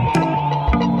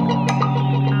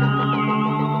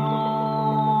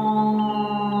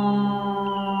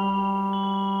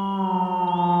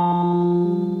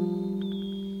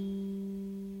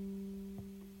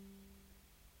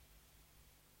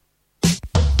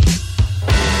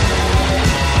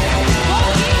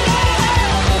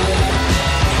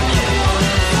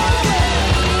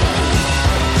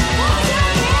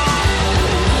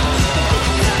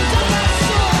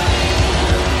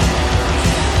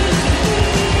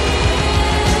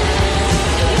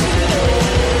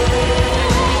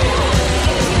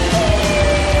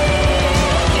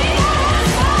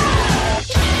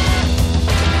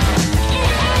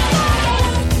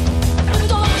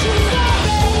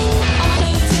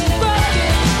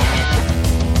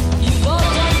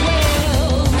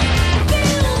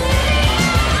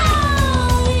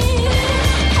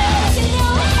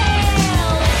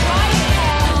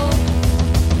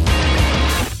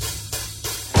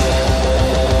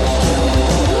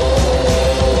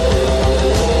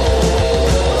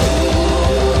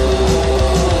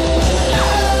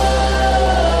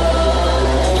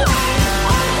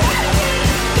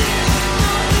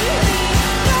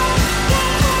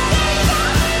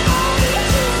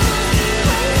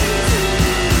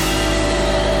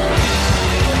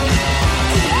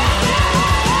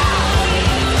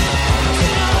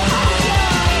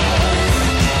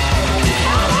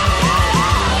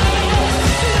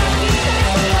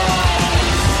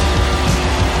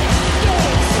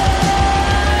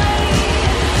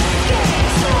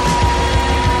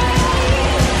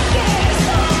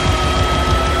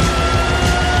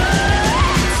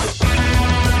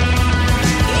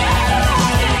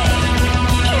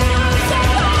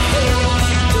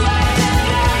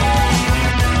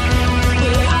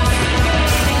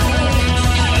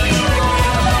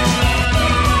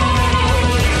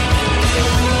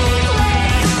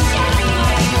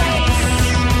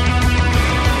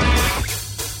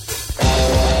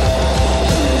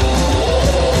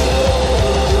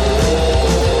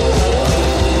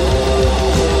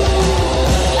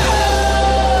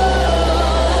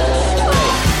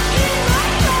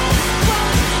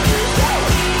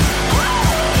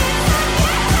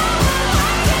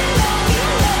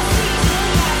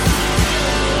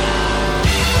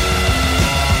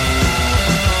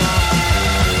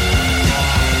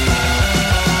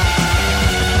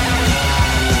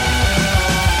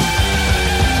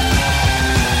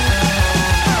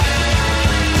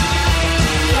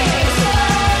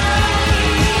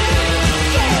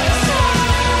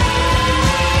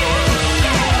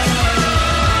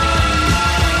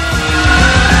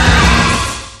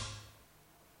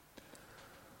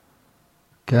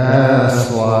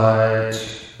 Gaslight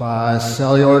by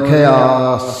Cellular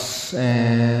Chaos.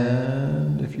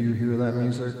 And if you hear that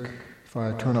music, if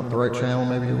I turn up the right channel,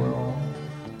 maybe you will.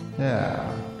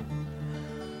 Yeah.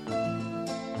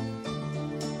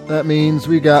 that means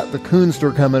we got the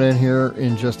Coonster coming in here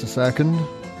in just a second.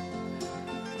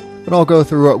 But I'll go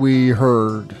through what we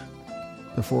heard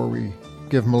before we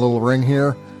give him a little ring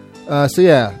here. So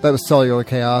yeah, that was Cellular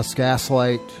Chaos,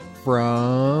 Gaslight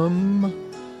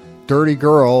from Dirty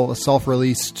Girl, a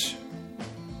self-released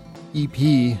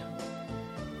EP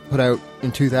put out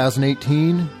in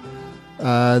 2018.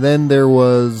 Then there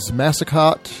was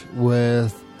Massacot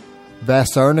with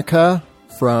Vasarnica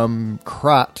from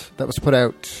Krat. That was put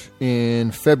out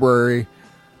in February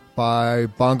by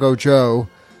Bongo Joe.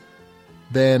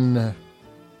 Then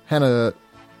Hanna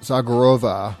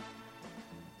Zagorova,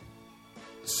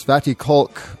 Svati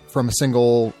Kolk from a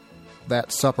single that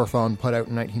Supperphone put out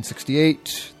in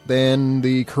 1968. Then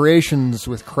the Creations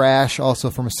with Crash,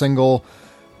 also from a single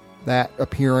that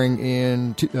appearing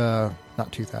in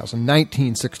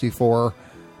 1964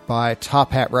 by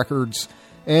Top Hat Records.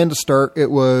 And to start, it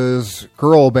was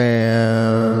Girl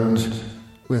Band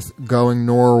with Going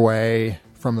Norway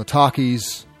from the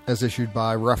Talkies, as issued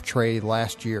by Rough Trade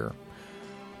last year.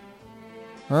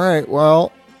 All right,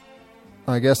 well,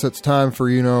 I guess it's time for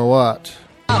you know what.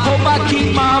 I hope I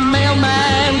keep my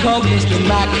mailman called Mr.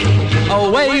 Mac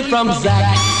away from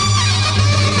Zach.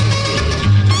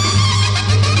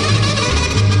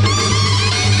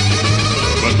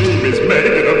 My name is Mac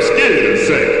and I'm scared to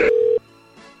say.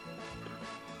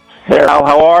 Hey, Al,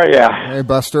 how are ya? Hey,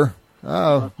 Buster.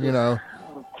 Oh, you know,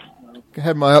 I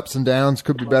had my ups and downs.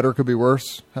 Could be better, could be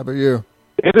worse. How about you?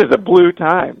 It is a blue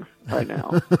time right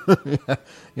now.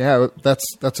 yeah, that's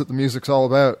what the music's all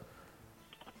about.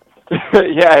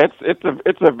 Yeah,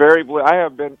 it's a very blue. I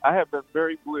have been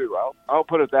very blue. I'll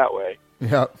put it that way.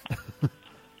 Yeah.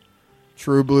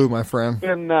 True blue, my friend.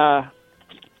 And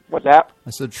what's that? I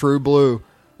said true blue.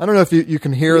 I don't know if you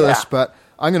can hear this, but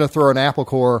I'm going to throw an apple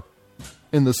core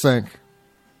in the sink.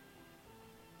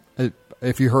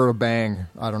 If you heard a bang,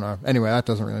 I don't know. Anyway, that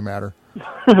doesn't really matter.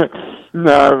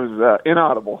 No, it was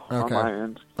inaudible on my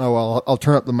end. Oh, well, I'll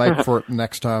turn up the mic for it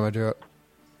next time I do it.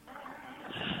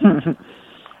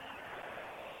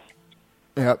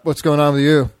 Yeah, what's going on with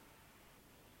you?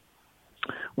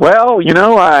 Well, you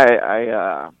know,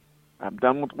 I'm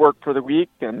done with work for the week,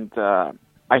 and I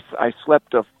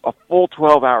slept a full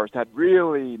 12 hours. Had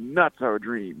really nutso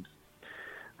dreams.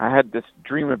 I had this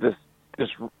dream of this.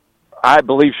 I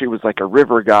believe she was like a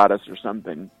river goddess or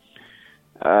something,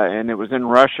 and it was in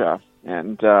Russia.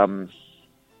 And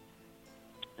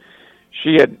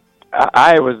she had,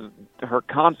 I was her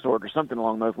consort or something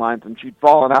along those lines, and she'd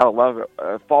fallen out of love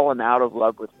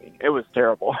with me. It was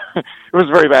terrible. It was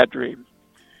a very bad dream,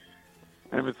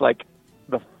 and it was like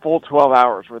the full 12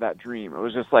 hours were that dream. It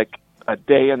was just like a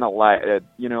day in the life.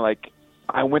 You know, like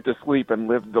I went to sleep and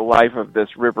lived the life of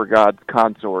this river god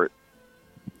consort,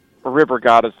 a river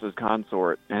goddess's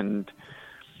consort, and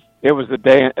it was the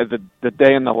day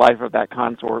in the life of that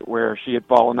consort where she had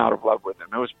fallen out of love with him.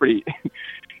 It was pretty.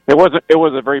 It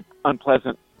was a very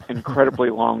unpleasant,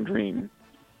 incredibly long dream.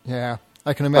 Yeah,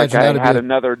 I can imagine like that'd be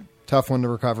another tough one to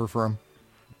recover from.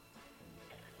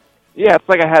 Yeah, it's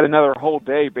like I had another whole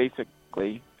day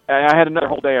basically. I had another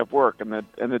whole day of work, and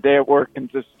the day of work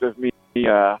consisted of me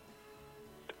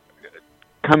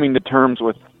coming to terms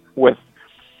with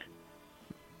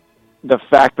the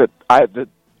fact that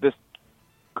this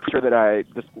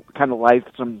kind of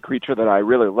loathsome creature that I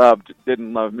really loved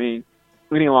didn't love me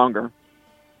any longer.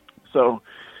 So,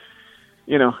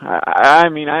 you know, I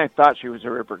mean, I thought she was a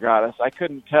river goddess. I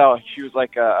couldn't tell. She was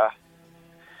like kind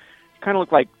of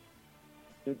looked like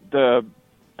the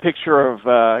picture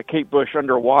of Kate Bush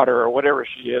underwater or whatever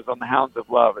she is on the Hounds of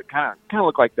Love. It kind of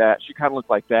looked like that. She kind of looked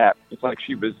like that. It's like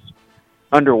she was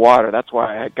underwater. That's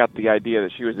why I got the idea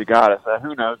that she was a goddess.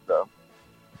 Who knows, though?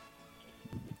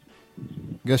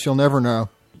 Guess you'll never know.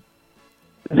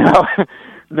 No,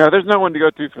 there's no one to go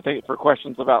to for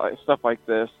questions about stuff like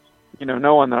this. You know,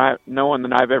 no one that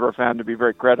I've ever found to be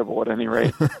very credible at any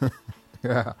rate.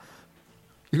 Yeah,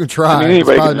 you can try. I mean,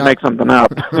 anybody can make something up.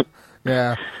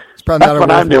 Yeah, it's probably that's not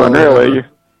what I'm doing, really.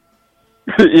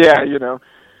 Yeah, you know,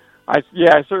 I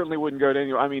certainly wouldn't go to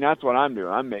any. I mean, that's what I'm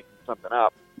doing. I'm making something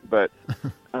up, but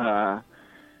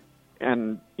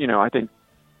and you know, I think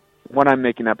what I'm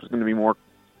making up is going to be more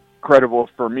credible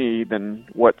for me than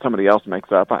what somebody else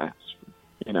makes up.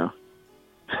 You know.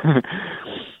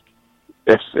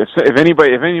 If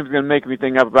anybody's going to make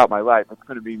anything up about my life, it's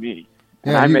going to be me.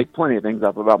 And I make plenty of things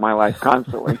up about my life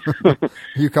constantly.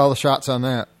 You call the shots on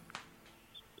that.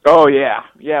 Oh yeah.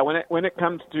 When it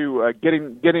comes to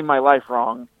getting my life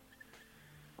wrong,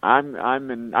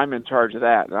 I'm in charge of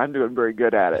that, and I'm doing very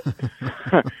good at it.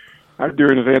 I'm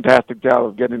doing a fantastic job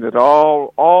of getting it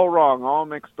all wrong, all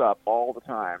mixed up all the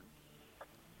time.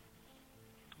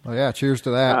 Oh yeah, cheers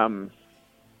to that.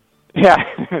 Yeah,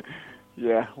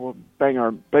 yeah. We'll bang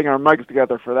our mugs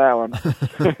together for that one.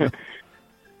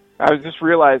 I was just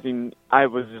realizing I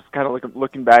was just kind of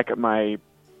looking back at my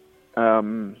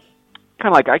kind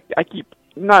of like I keep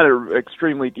not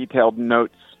extremely detailed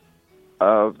notes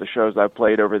of the shows I've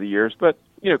played over the years, but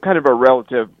kind of a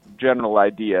relative general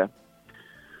idea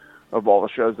of all the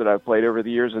shows that I've played over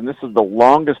the years. And this is the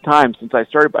longest time since I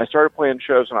started. I started playing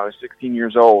shows when I was 16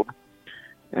 years old,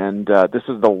 and this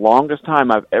is the longest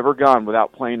time I've ever gone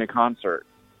without playing a concert.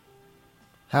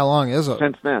 How long is it?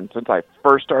 Since then, since I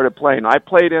first started playing. I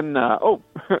played in, old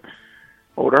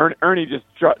Ernie just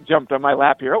jumped on my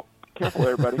lap here. Oh, careful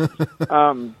there, buddy.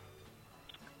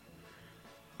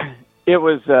 It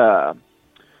was,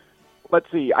 let's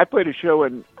see, I played a show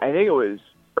in, I think it was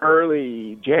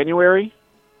early January.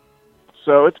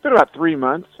 So it's been about 3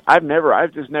 months. I've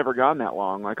just never gone that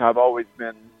long. Like I've always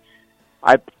been,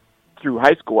 through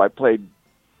high school, I played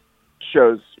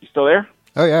shows. You still there?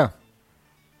 Oh yeah.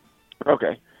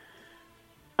 Okay.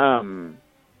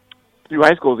 Through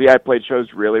high school, I played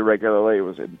shows really regularly. It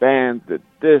was in bands, did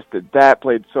this, did that,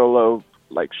 played solo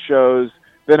shows.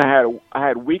 Then I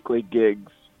had weekly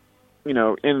gigs, in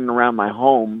and around my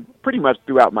home, pretty much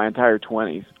throughout my entire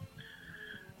 20s.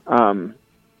 And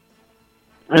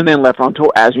then left on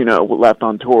tour, as you know, left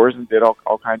on tours and did all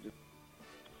kinds of,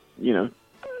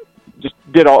 just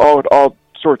did all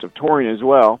sorts of touring as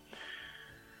well.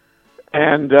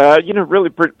 And, really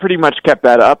pretty much kept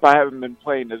that up. I haven't been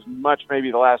playing as much,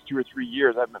 maybe the last 2 or 3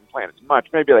 years. I haven't been playing as much,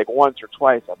 maybe like once or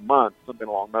twice a month, something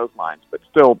along those lines, but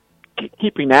still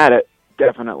keeping at it,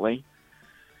 definitely.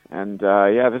 And,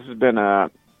 this has been a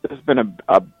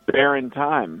barren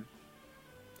time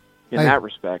in that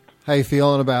respect. How you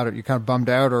feeling about it? You kind of bummed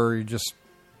out, or are you just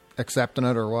accepting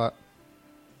it, or what?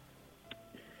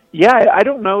 Yeah, I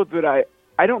don't know that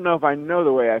I don't know if I know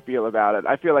the way I feel about it.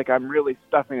 I feel like I'm really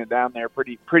stuffing it down there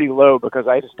pretty low, because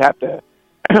I just have to.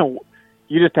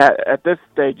 At this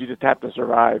stage, you just have to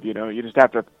survive. You just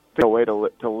have to figure a way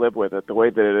to live with it the way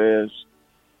that it is.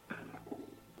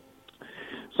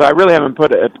 So I really haven't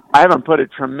put a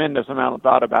tremendous amount of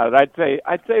thought about it.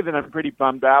 I'd say that I'm pretty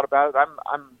bummed out about it.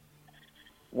 I'm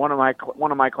one of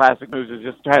my classic moves is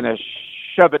just trying to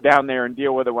shove it down there and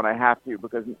deal with it when I have to,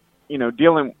 because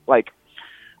dealing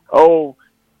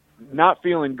not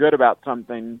feeling good about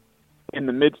something in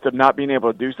the midst of not being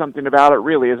able to do something about it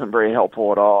really isn't very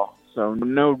helpful at all. So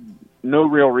no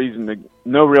real reason to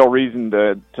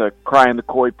cry in the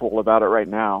koi pool about it right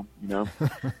now.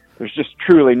 There's just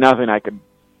truly nothing I could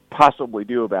possibly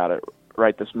do about it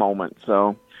right this moment.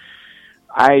 So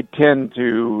I tend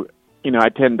to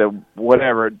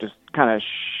whatever, just kind of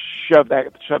shove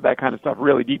that kind of stuff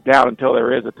really deep down until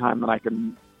there is a time that I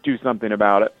can do something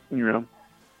about it.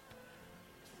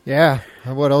 Yeah.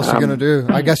 What else are you going to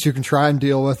do? I guess you can try and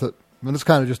deal with it, but it's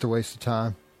kind of just a waste of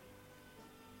time.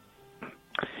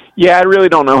 Yeah, I really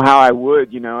don't know how I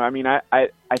would, I mean, I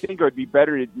think it would be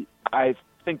better I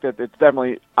think that it's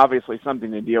definitely, obviously, something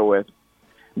to deal with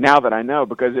now that I know,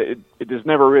 because it just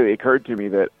never really occurred to me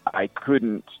that I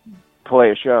couldn't play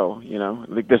a show,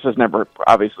 this has never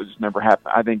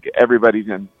happened. I think a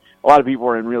lot of people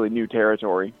are in really new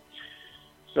territory.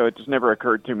 So it just never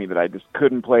occurred to me that I just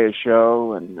couldn't play a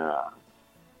show, and I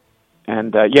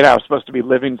was supposed to be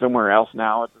living somewhere else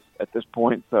now at this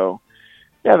point. So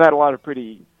yeah, I've had a lot of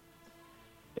pretty.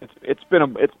 It's been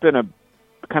a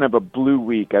kind of a blue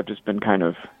week. I've just been kind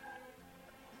of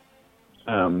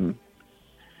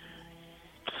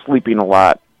sleeping a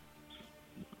lot,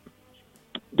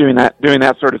 doing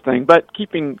that sort of thing, but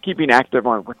keeping active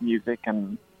with music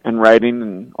and writing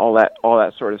and all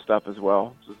that sort of stuff as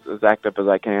well, as active as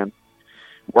I can.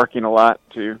 Working a lot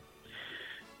too.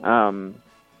 But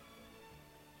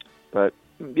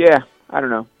yeah, I don't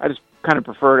know. I just kind of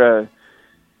prefer to.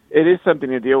 It is something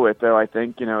to deal with, though. I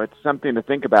think it's something to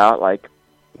think about. I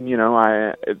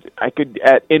could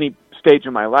at any stage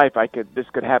of my life, this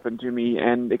could happen to me,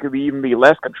 and it could even be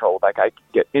less controlled. Like I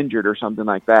could get injured or something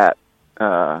like that,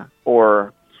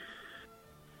 or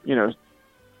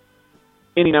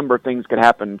any number of things could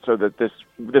happen so that this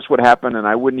would happen, and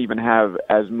I wouldn't even have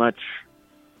as much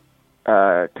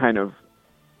kind of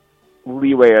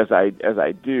leeway as I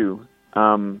do.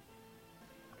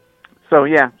 So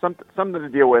yeah, something to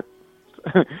deal with.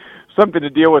 Something to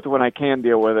deal with when I can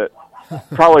deal with it.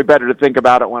 Probably better to think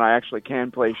about it when I actually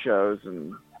can play shows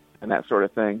and that sort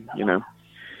of thing.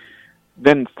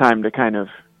 Then it's time to kind of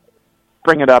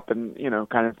bring it up and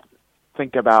kind of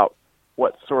think about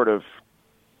what sort of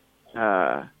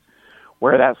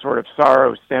where that sort of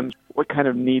sorrow stems, what kind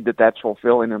of need that's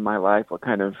fulfilling in my life, what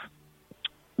kind of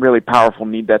really powerful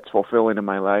need that's fulfilling in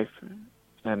my life.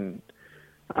 And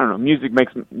I don't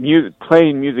know,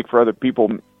 playing music for other people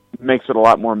makes it a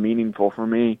lot more meaningful for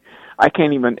me.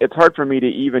 It's hard for me to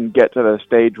even get to the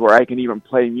stage where I can even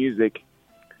play music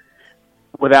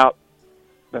without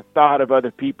the thought of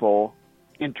other people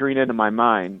entering into my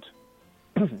mind.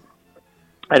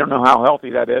 I don't know how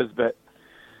healthy that is, but,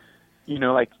 you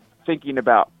know, like thinking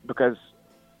about, because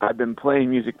I've been playing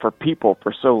music for people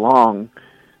for so long,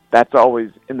 that's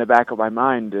always in the back of my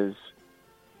mind is,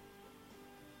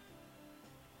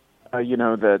 you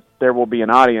know, that there will be an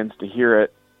audience to hear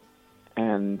it,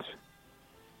 and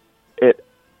it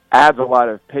adds a lot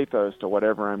of pathos to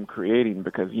whatever I'm creating,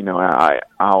 because, you know,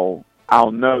 I'll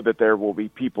know that there will be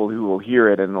people who will hear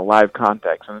it in a live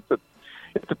context, and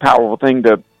it's a powerful thing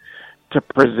to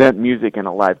present music in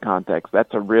a live context.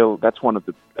 That's one of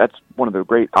the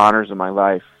great honors of my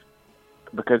life,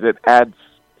 because it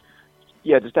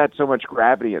just adds so much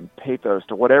gravity and pathos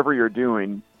to whatever you're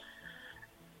doing.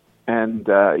 And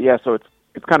so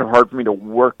it's kind of hard for me to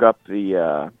work up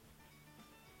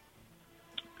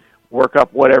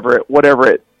whatever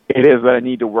it is that I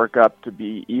need to work up to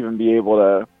be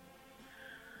able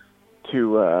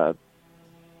to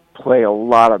play a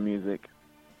lot of music.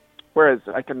 Whereas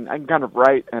I can kind of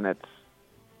write, and I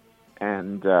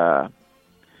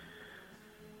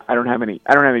don't have any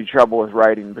trouble with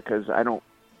writing, because I don't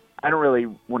really,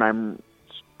 when I'm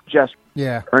just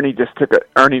Ernie just took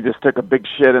a big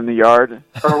shit in the yard,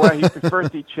 or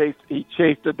he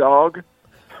chased a dog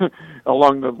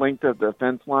along the length of the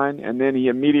fence line, and then he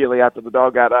immediately, after the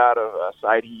dog got out of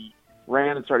sight, he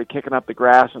ran and started kicking up the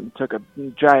grass and took a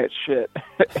giant shit.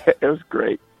 It was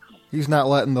great. He's not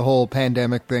letting the whole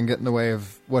pandemic thing get in the way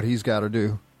of what he's got to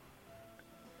do.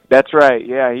 That's right.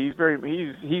 Yeah, he's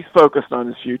focused on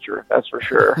his future. That's for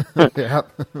sure. Yeah,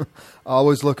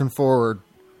 always looking forward,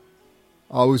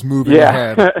 always moving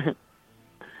ahead.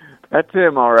 That's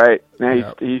him, all right.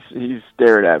 Now he's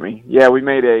stared at me. Yeah, we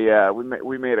made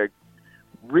a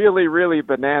really, really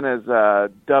bananas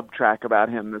dub track about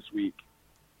him this week.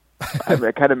 I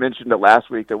kind of mentioned it last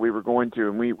week that we were going to,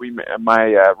 and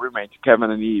my roommates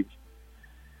Kevin and Eve,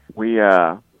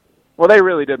 they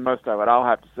really did most of it. I'll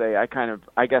have to say, I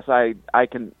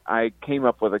came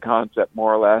up with a concept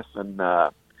more or less, and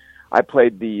I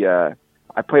played a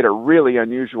really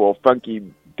unusual,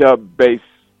 funky dub bass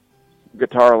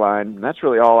guitar line, and that's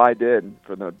really all I did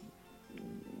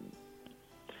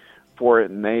for it,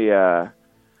 and they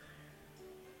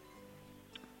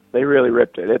really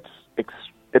ripped it.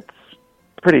 It's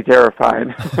pretty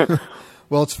terrifying.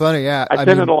 Well, it's funny, yeah. I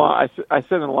sent it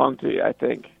along to you, I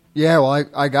think. Yeah, well,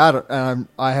 I got it, and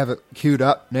I have it queued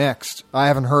up next. I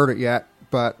haven't heard it yet,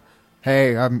 but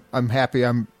hey, I'm happy.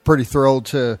 I'm pretty thrilled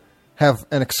to have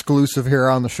an exclusive here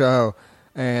on the show,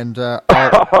 and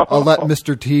I'll let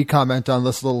Mr. T comment on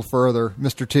this a little further.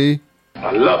 Mr. T?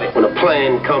 I love it when a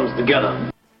plan comes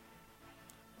together.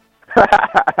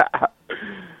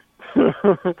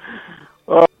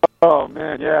 Oh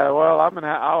man, yeah. Well,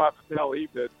 I'll have to tell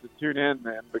Eve to tune in,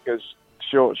 man, because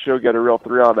she'll get a real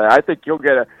thrill out of that. I think you'll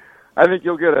get a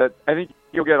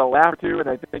laugh too, and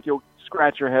I think you'll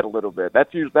scratch your head a little bit.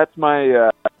 That's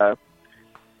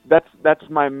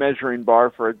my measuring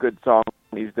bar for a good song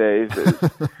these days.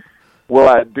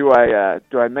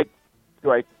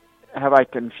 Have I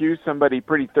confused somebody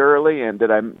pretty thoroughly, and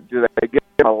did I get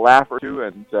them a laugh or two,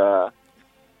 and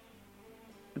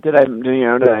did I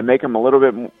make them a little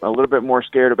bit more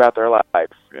scared about their life?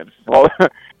 And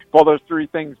if all those three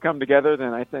things come together,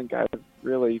 then I think I've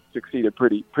really succeeded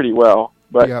pretty well.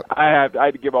 But yep. I had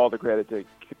to give all the credit to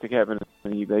Kevin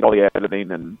and Eve. They did all the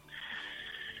editing, and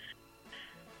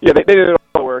yeah, they did all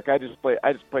the work. I just played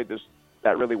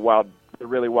that really wild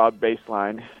bass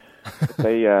line.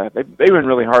 They went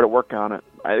really hard at work on it,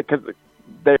 because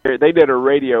they did a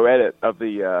radio edit of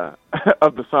the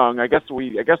song. I guess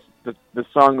the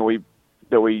song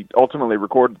that we ultimately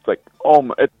recorded,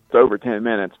 it's over 10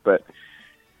 minutes, but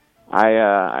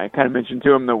I kind of mentioned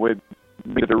to him that we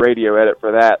did a radio edit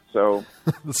for that. So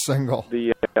the single,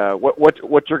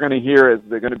 what you're going to hear is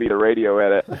going to be the radio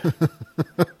edit.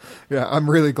 Yeah, I'm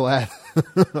really glad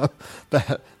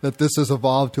that this has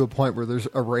evolved to a point where there's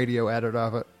a radio edit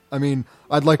of it. I mean,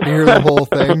 I'd like to hear the whole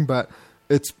thing, but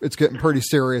it's getting pretty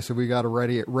serious if we got a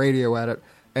radio edit,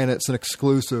 and it's an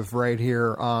exclusive right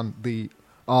here on the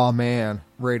Aw Man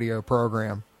radio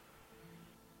program.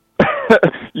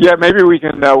 Yeah, maybe we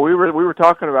can. We were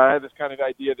talking about. I had this kind of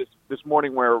idea this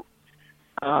morning where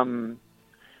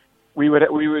we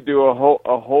would do a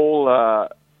whole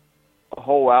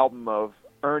album of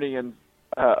Ernie and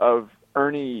of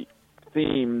Ernie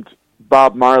themed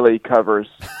Bob Marley covers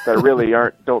that really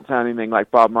don't sound anything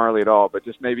like Bob Marley at all, but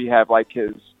just maybe have like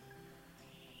his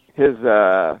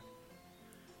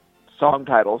song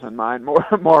titles in mind, more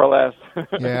or less.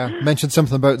 Yeah, mention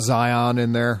something about Zion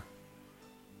in there.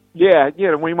 Yeah,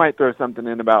 we might throw something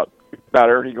in about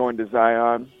Ernie going to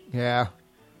Zion. Yeah,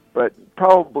 but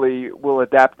probably we'll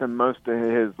adapt them most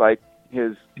to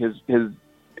his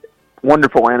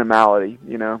wonderful animality.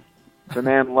 You know, the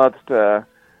man loves to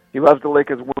lick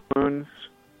his wounds.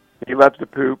 He loves to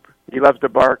poop. He loves to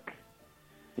bark.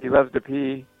 He loves to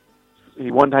pee.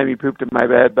 One time he pooped in my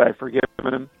bed, but I've forgiven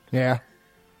him. Yeah.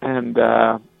 And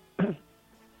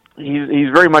he's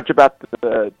very much about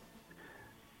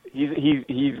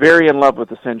he's very in love with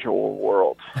the sensual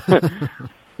world.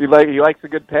 He likes a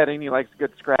good petting. He likes a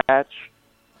good scratch.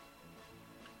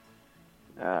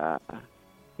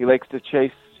 He likes to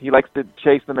chase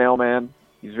the mailman.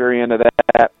 He's very into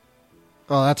that.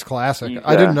 Oh, that's classic.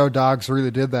 I didn't know dogs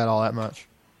really did that all that much.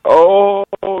 Oh,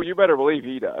 you better believe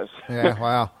he does. Yeah,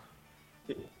 wow.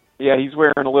 Yeah, he's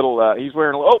wearing a little.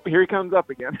 Oh, here he comes up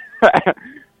again.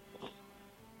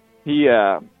 He's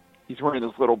wearing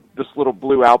this little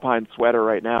blue Alpine sweater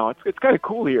right now. It's kind of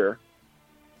cool here.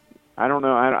 I don't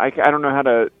know. I don't know how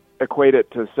to equate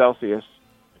it to Celsius.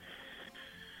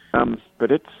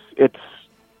 But it's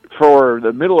for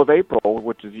the middle of April,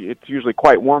 which is it's usually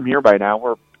quite warm here by now.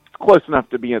 We're close enough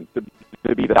to be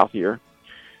south here.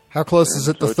 How close is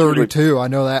it to 32? I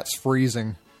know that's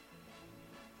freezing.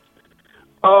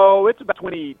 Oh, it's about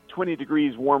 20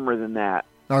 degrees warmer than that.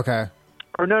 Okay.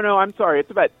 Or no, I'm sorry. It's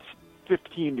about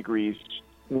 15 degrees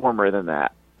warmer than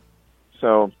that.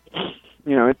 So,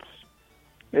 you know,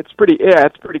 it's pretty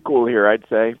cool here, I'd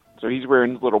say. So he's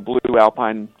wearing his little blue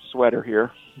Alpine sweater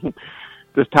here,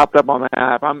 just topped up on the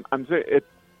lap.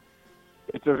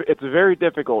 It's very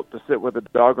difficult to sit with a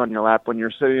dog on your lap when you're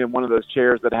sitting in one of those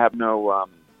chairs that have no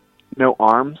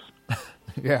arms.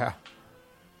 Yeah.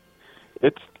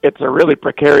 It's a really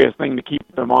precarious thing to keep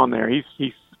him on there. He's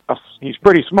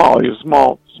pretty small. He's a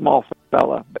small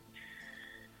fella. But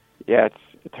yeah,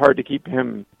 it's hard to keep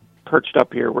him perched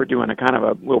up here. We're doing a kind of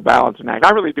a little balancing act.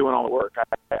 I'm really doing all the work.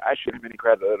 I shouldn't have any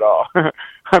credit at all.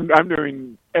 I'm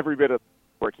doing every bit of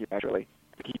work here actually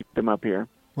to keep him up here.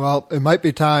 Well, it might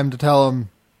be time to tell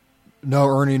him, no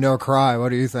Ernie, no cry. What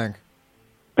do you think?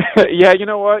 Yeah, you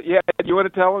know what? Yeah, do you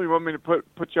want to tell him? You want me to put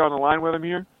you on the line with him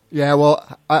here? Yeah,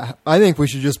 well, I think we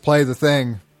should just play the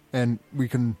thing, and we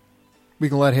can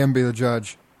let him be the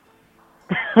judge.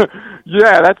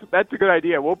 Yeah, that's a good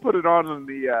idea. We'll put it on in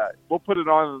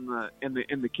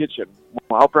the kitchen.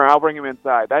 I'll bring him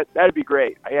inside. That'd be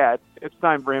great. Yeah, it's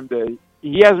time for him to.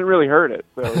 He hasn't really heard it,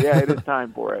 so yeah, it is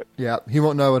time for it. Yeah, he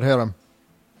won't know what hit him.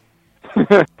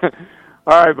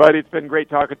 All right, buddy. It's been great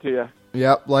talking to you.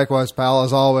 Yep, likewise, pal.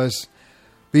 As always.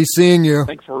 Be seeing you.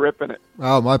 Thanks for ripping it.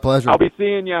 Oh, my pleasure. I'll be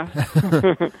seeing you.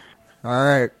 All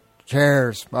right.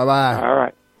 Cheers. Bye-bye. All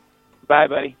right. Bye,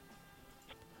 buddy.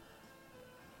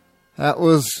 That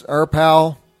was our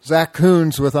pal, Zach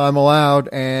Coons with I'm Allowed.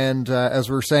 And as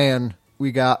we're saying,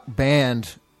 we got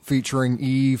Band featuring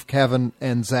Eve, Kevin,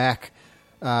 and Zach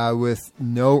with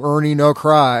No Ernie, No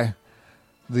Cry.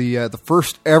 The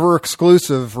first ever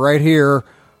exclusive right here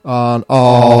on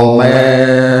All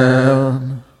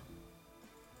Man.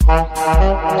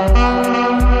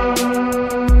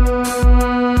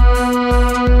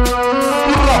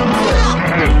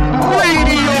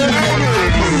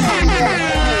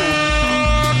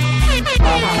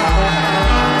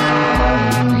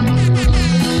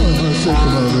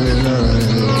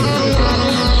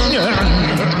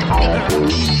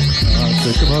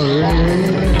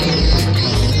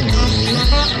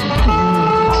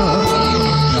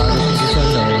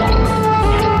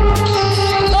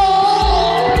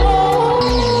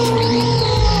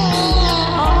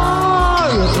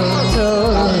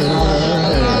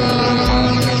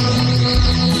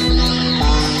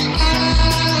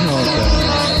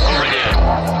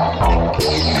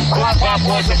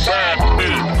 Was a bad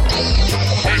dude,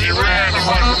 and he ran a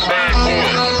bunch of bad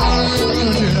boys.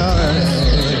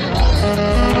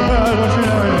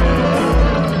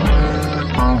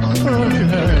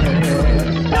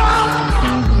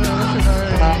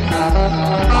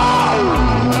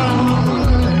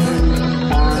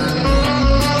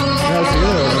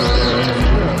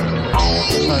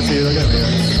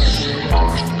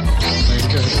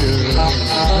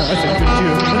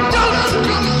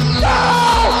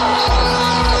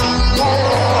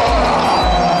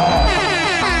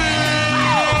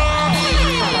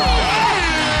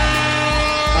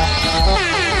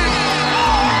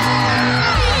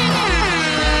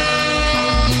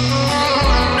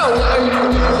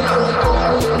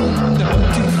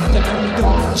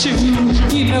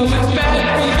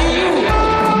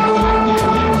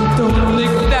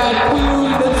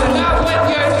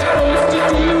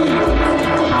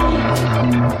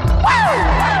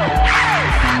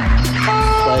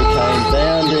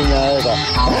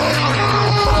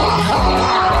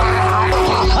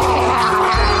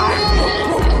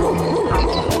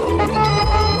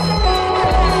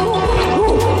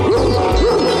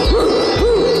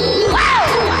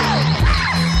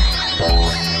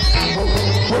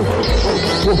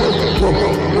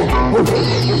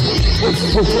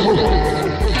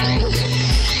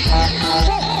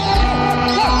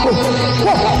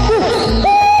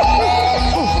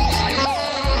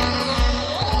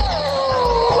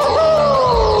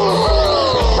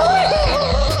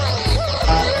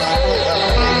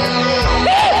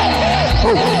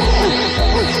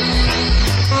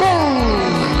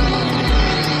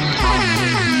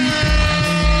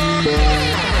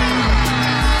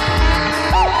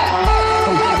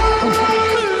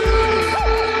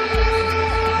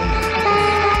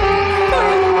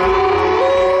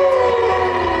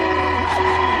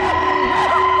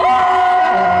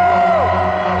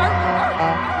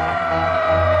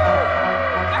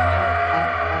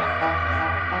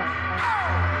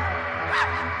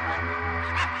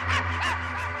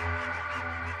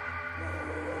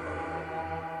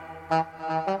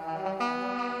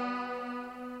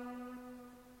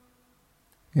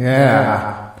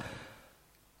 Yeah.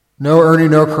 No Ernie,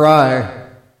 No Cry.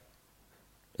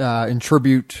 In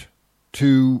tribute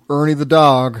to Ernie the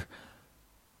dog.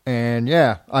 And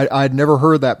yeah, I'd never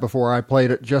heard that before. I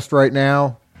played it just right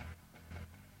now.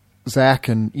 Zach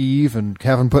and Eve and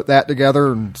Kevin put that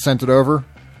together and sent it over.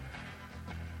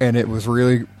 And it was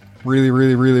really, really,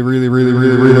 really, really, really, really,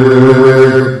 really, really,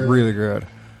 really, really good.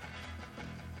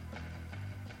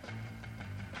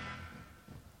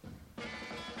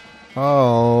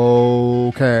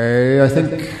 Okay, I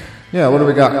think, yeah, what do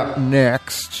we got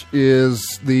next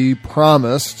is the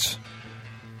promised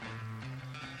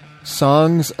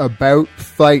Songs About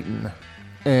Fightin'.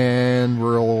 And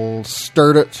we'll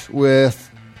start it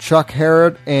with Chuck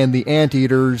Herrod and the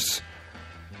Anteaters.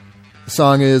 The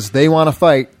song is They Wanna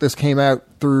Fight. This came out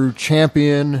through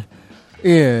Champion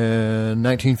in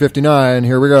 1959.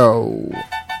 Here we go.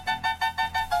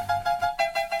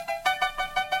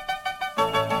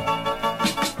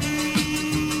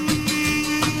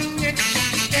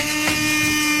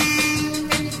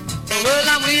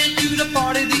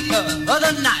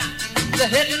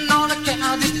 Hitting on a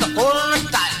cow just to hold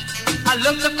her tight. I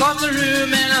looked across the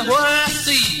room and what I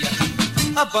see,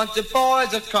 a bunch of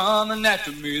boys are coming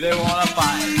after me. They wanna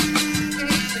fight.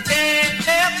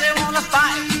 Yeah, they wanna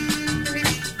fight.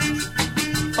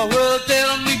 Oh, well,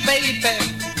 tell me, baby,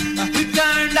 who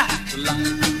turned out the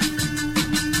light?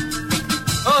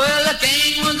 Oh, well, the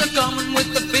gang was a-coming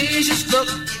with the vicious look.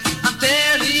 I'm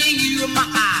telling you, my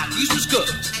eye used to scook.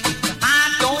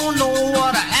 I don't know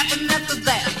what happened after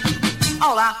that.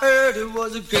 All I heard it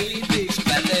was a great big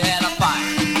spat. They had a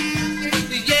fight.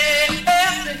 Yeah,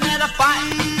 they had a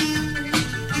fight.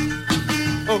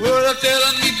 Oh, well, they're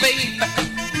telling me, baby,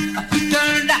 who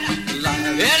turned out the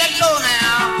light? Here they go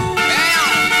now.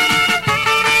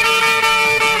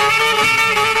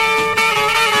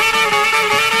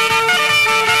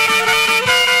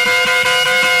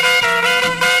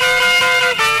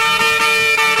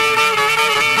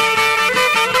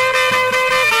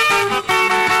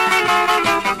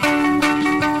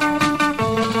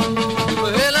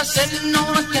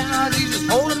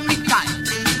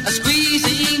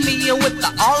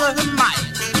 All of her might.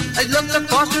 I looked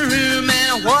across the room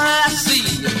and what I see,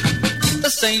 the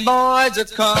same boys are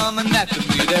coming after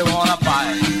me. They wanna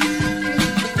fight.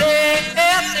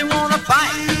 Yeah, they wanna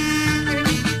fight.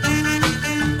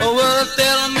 Oh, well,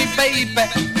 telling me, baby,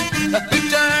 who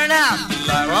turned out the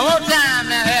light? One more time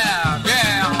now, yeah.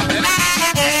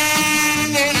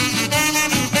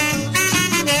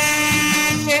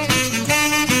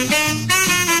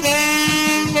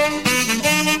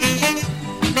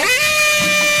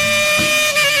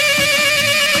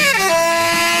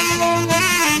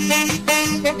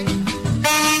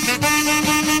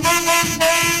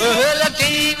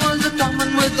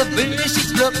 The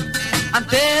vicious look, I'm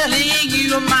telling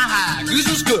you, my goose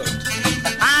was cooked.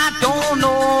 I don't know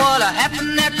what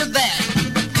happened after that.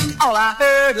 All I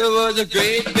heard was a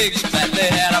great big spat. They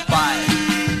had a fight.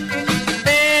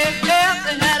 They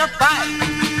had a fight.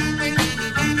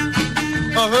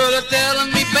 I heard her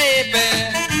telling me, baby,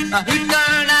 who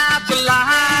turned out the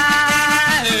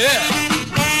light? Yeah.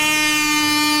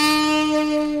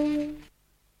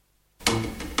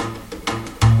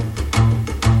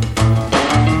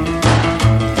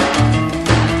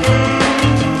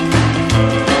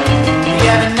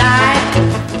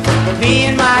 Me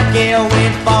and my gal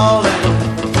went ballin'.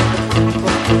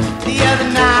 The other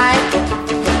night,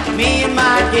 me and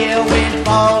my gal went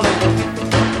ballin'.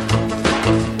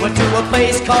 Went to a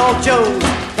place called Joe's,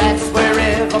 that's where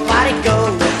everybody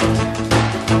goes.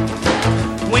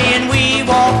 When we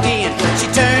walked in, she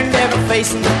turned every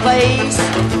face in the place.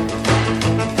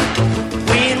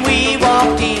 When we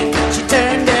walked in, she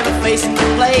turned every face in the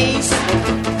place.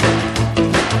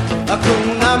 A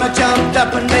cool number jumped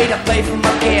up and made a play for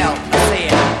my gal.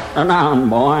 I said, Settle down,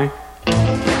 boy.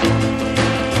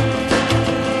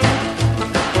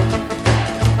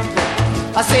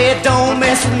 I said, don't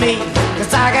mess with me,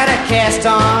 'cause I got a cast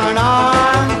on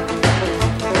arm.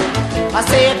 I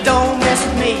said, don't mess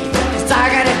with me, 'cause I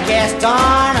got a cast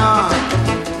on arm.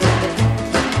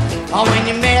 Oh, when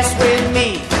you mess with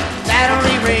me, that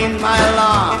only rings my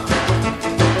alarm.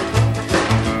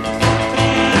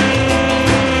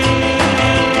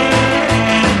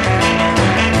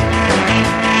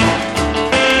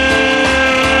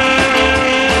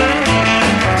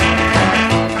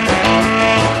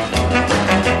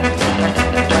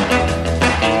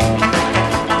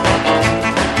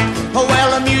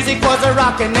 Was a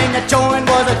rockin' and the joint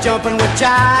was a jumpin' with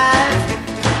jive.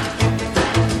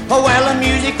 Oh well, the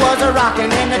music was a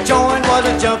rockin' and the joint was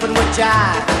a jumpin' with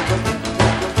jive.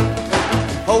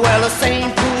 Oh well, the same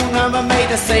cool number made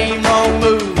the same wrong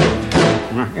move.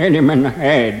 Hit him in the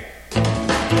head.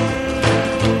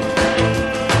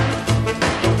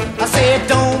 I said,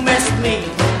 don't mess with me,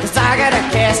 'cause I got a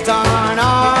cast on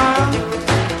arm.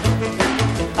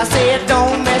 I said,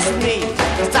 don't mess with me,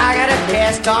 'cause I got a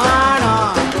cast on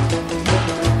arm.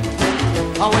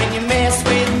 Oh, when you mess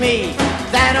with me,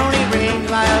 that only rings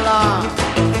my alarm.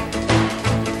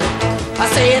 I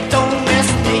said, don't mess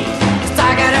with me, 'cause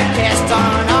I got a cast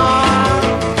on arm.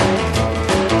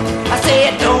 I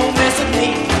said, don't mess with me,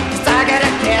 'cause I got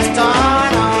a cast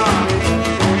on arm.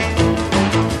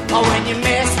 Oh, when you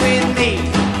mess with me,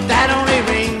 that only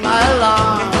rings my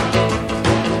alarm.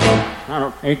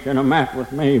 That'll teach you to mess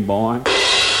with me, boy.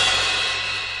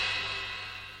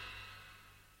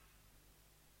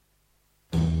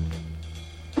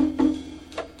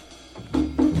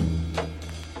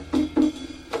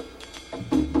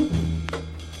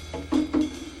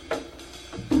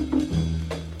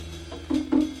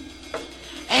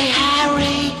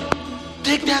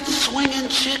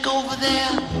 Chick over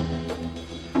there.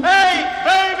 Hey,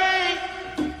 baby!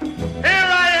 Here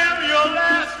I am, your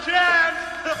last chance.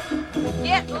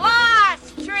 Get lost,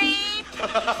 Tree.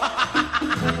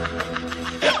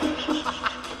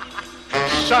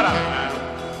 Shut up, man.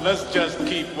 Let's just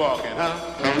keep walking, huh?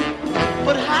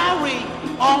 But Harry,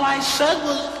 all I said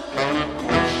was,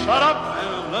 shut up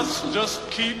and let's just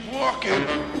keep walking.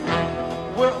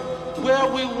 Where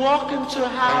are we walking to,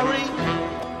 Harry?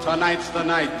 Tonight's the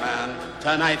night, man.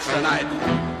 Tonight's the night.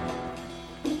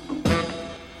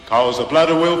 'Cause the blood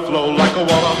will flow like a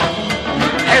water.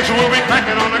 Heads will be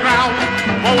cracking on the ground.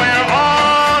 For we're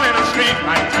all in a street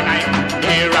fight tonight.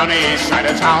 Here on the east side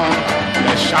of town.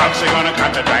 The sharks are gonna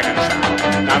cut the dragons down.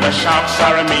 Now the sharks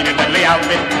are a mean and deadly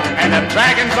outfit. And the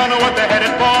dragons don't know what they're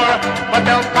headed for. But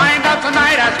they'll find out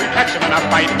tonight as we catch them in a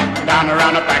fight. Down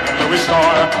around the back of Louis'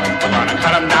 store. We're gonna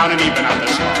cut them down and even up the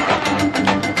score.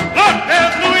 Look,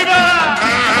 there's Louis Bella!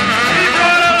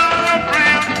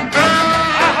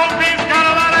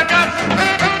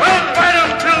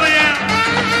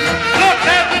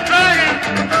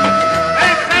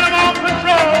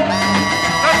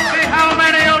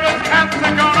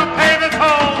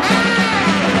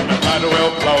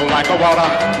 Like a water,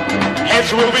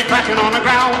 heads will be cracking on the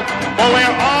ground. For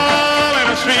we're all in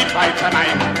a street fight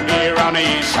tonight here on the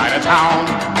east side of town.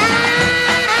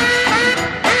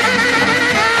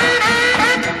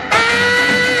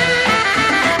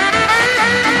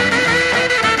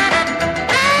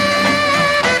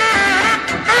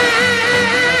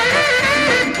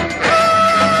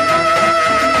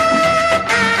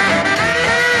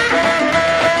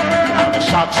 Now the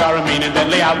sharks are a mean and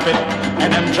deadly outfit.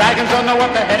 And them dragons don't know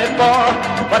what they're headed for.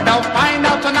 But they'll find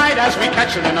out tonight as we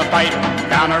catch them in a fight.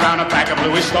 Down around the back of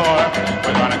Louis' store.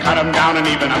 We're gonna cut them down and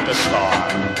even up the score.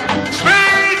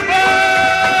 Street fight!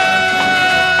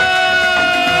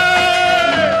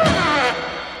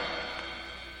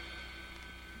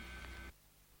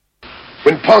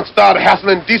 When punks start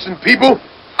hassling decent people,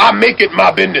 I make it my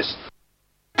business.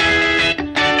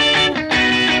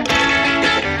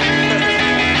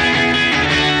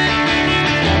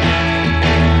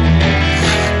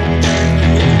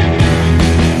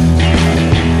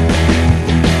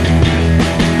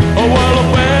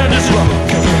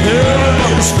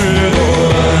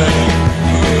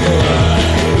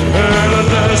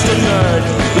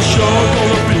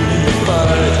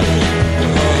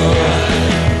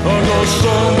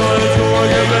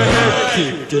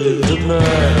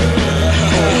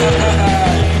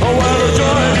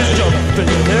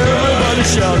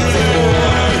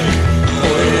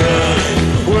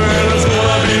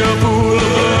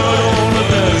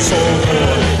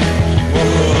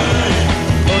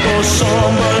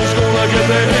 Somebody's gonna get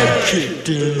their head kicked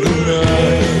in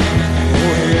tonight.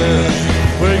 Oh yeah,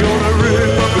 we're gonna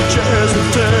rip up the chairs and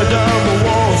tear down the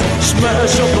walls,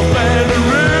 smash up the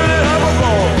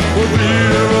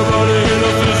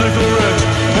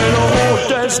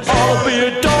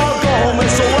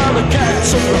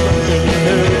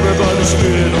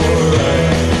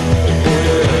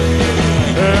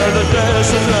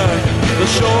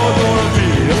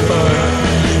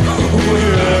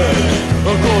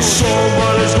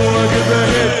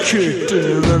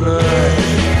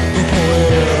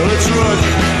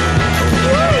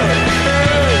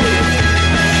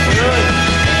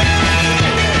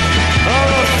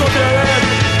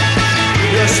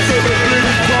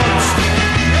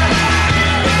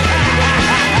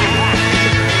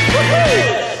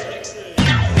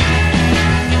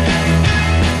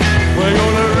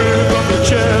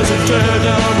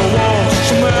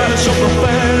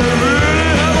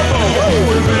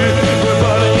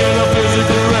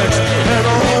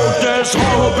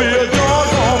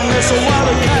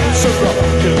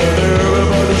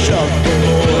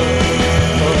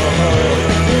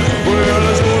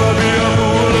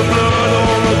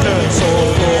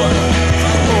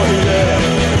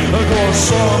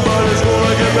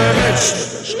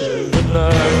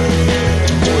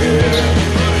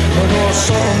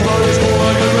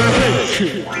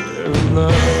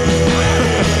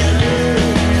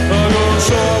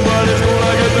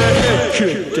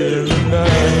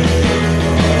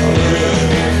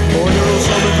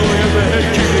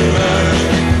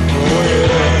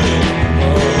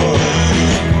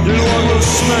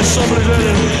somebody's head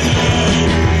in.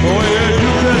 Oh yeah, you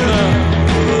bet now.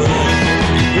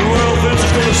 The royal fence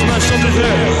is gonna smash somebody's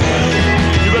head.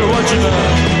 You better watch it now.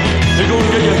 They're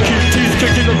gonna get your teeth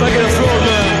kicked in the back of the throat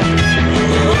now.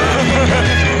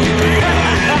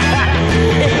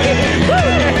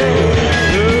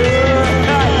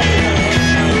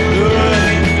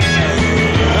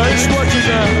 Nice watching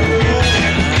now.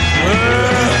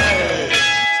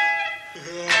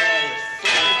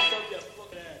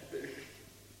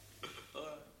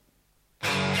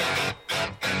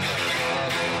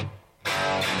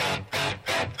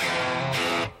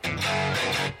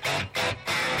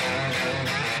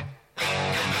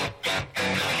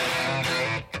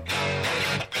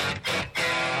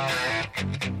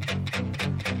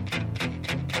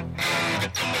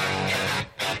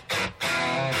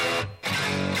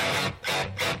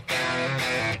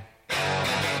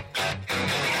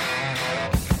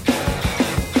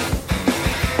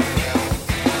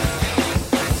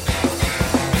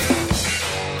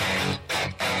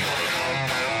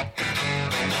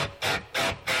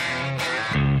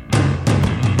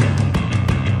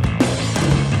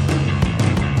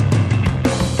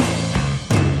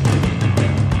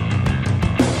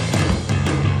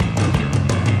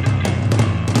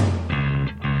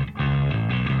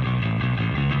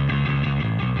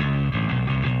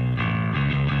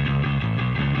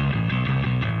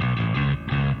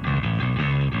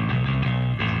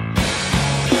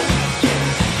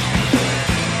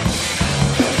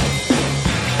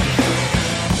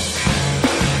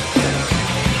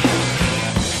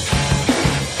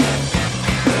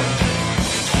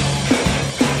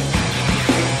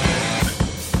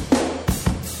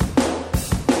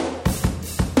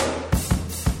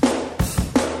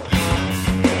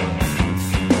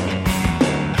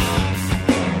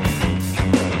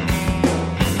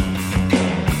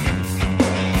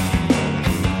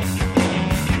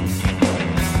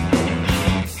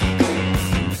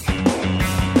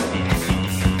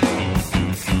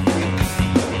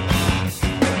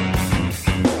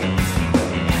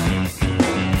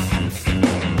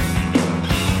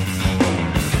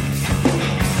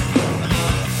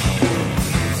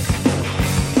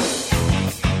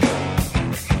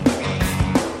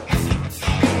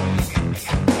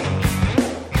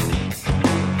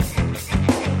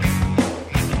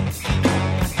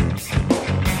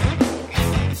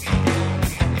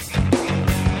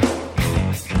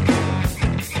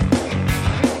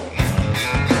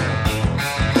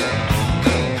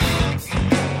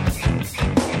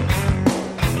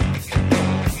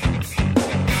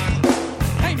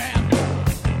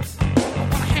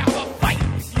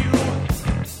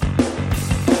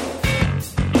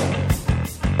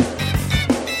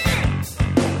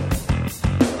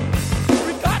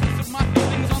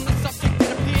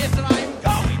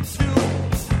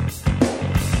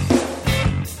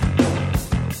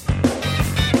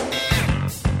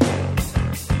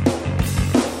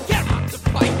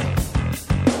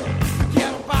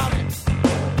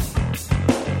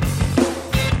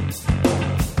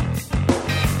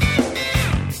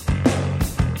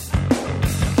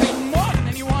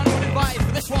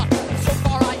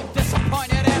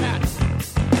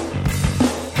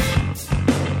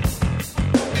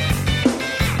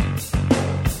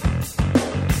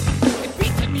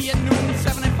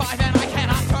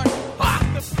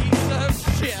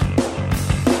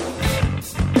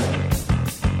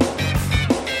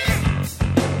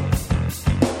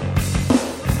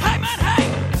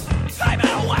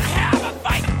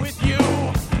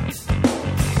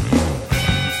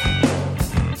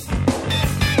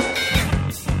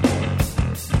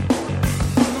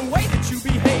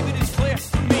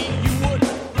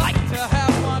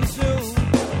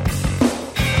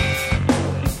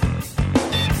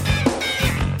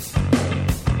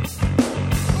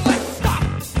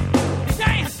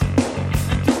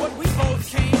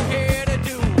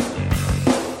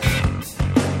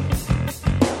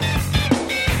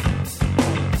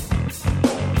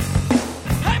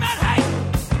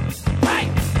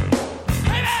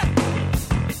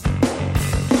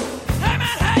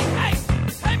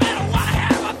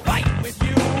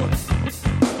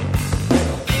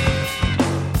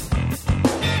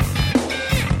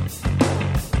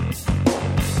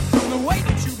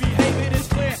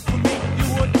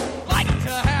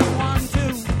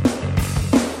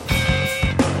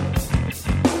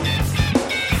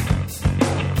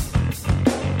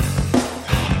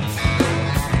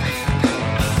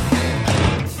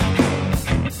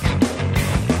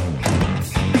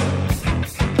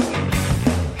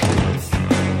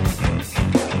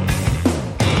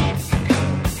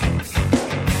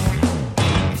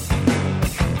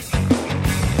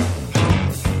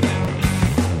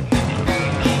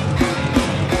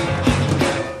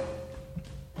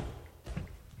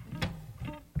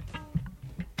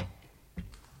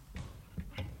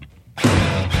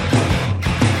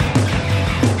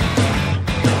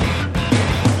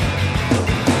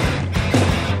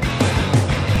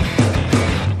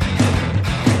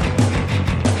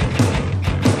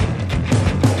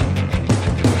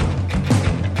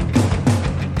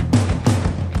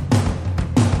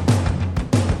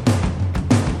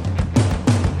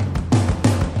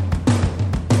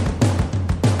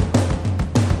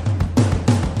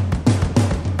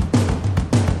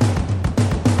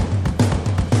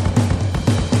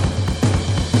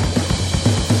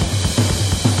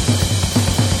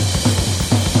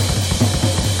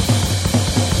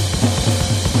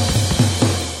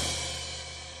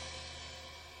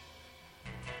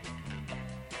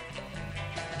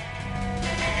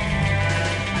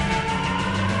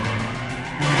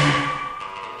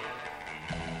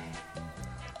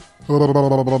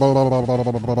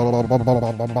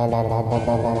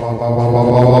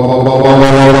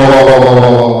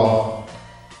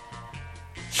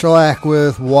 Shellac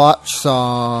with Watch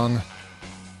Song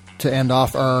to end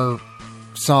off our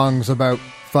songs about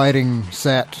fighting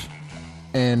set.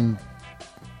 And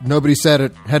nobody said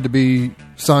it had to be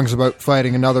songs about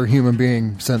fighting another human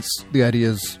being, since the idea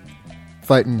is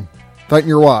fighting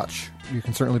your watch. You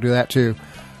can certainly do that too.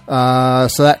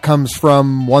 So that comes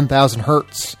from 1000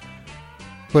 Hertz,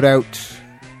 put out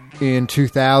in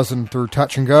 2000 through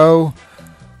Touch and Go.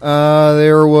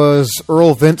 There was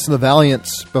Earl Vince and the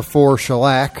Valiants before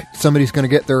Shellac. Somebody's going to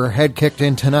get their head kicked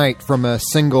in tonight from a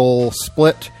single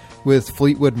split with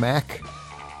Fleetwood Mac.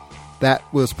 That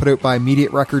was put out by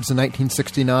Immediate Records in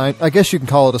 1969. I guess you can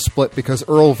call it a split because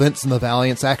Earl Vince and the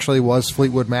Valiants actually was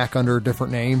Fleetwood Mac under a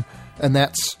different name, and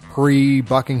that's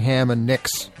pre-Buckingham and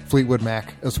Nick's Fleetwood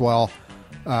Mac as well.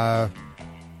 I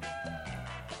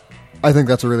think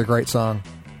that's a really great song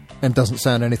and doesn't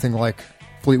sound anything like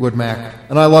Fleetwood Mac,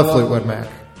 and I love Fleetwood Mac.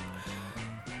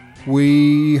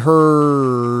 We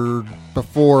heard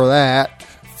before that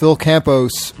Phil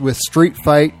Campos with Street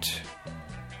Fight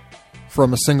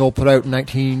from a single put out in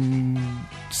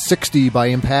 1960 by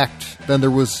Impact. Then there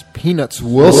was Peanuts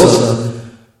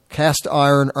Wilson, Cast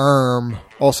Iron Arm,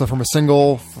 also from a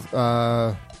single,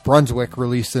 Brunswick,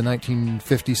 released in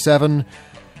 1957.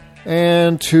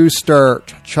 And to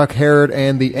start, Chuck Herrod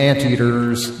and the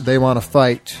Anteaters, They Want to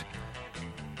Fight.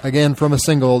 Again from a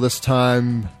single, this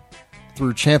time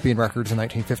through Champion Records in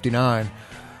 1959.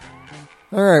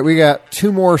 Alright, we got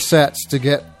 2 more sets to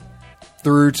get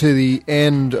through to the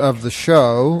end of the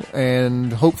show,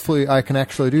 and hopefully I can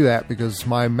actually do that because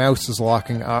my mouse is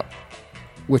locking up,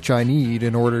 which I need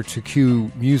in order to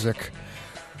cue music.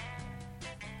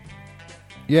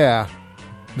 Yeah,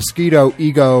 Mosquito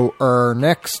Ego are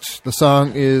next. The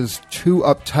song is Too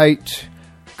Uptight,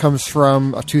 comes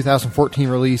from a 2014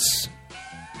 release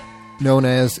known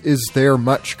as Is There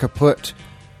Much Kaput,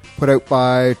 put out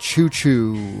by Choo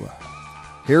Choo.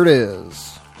 Here it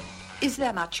is. Is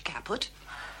there much kaput?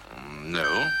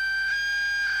 No.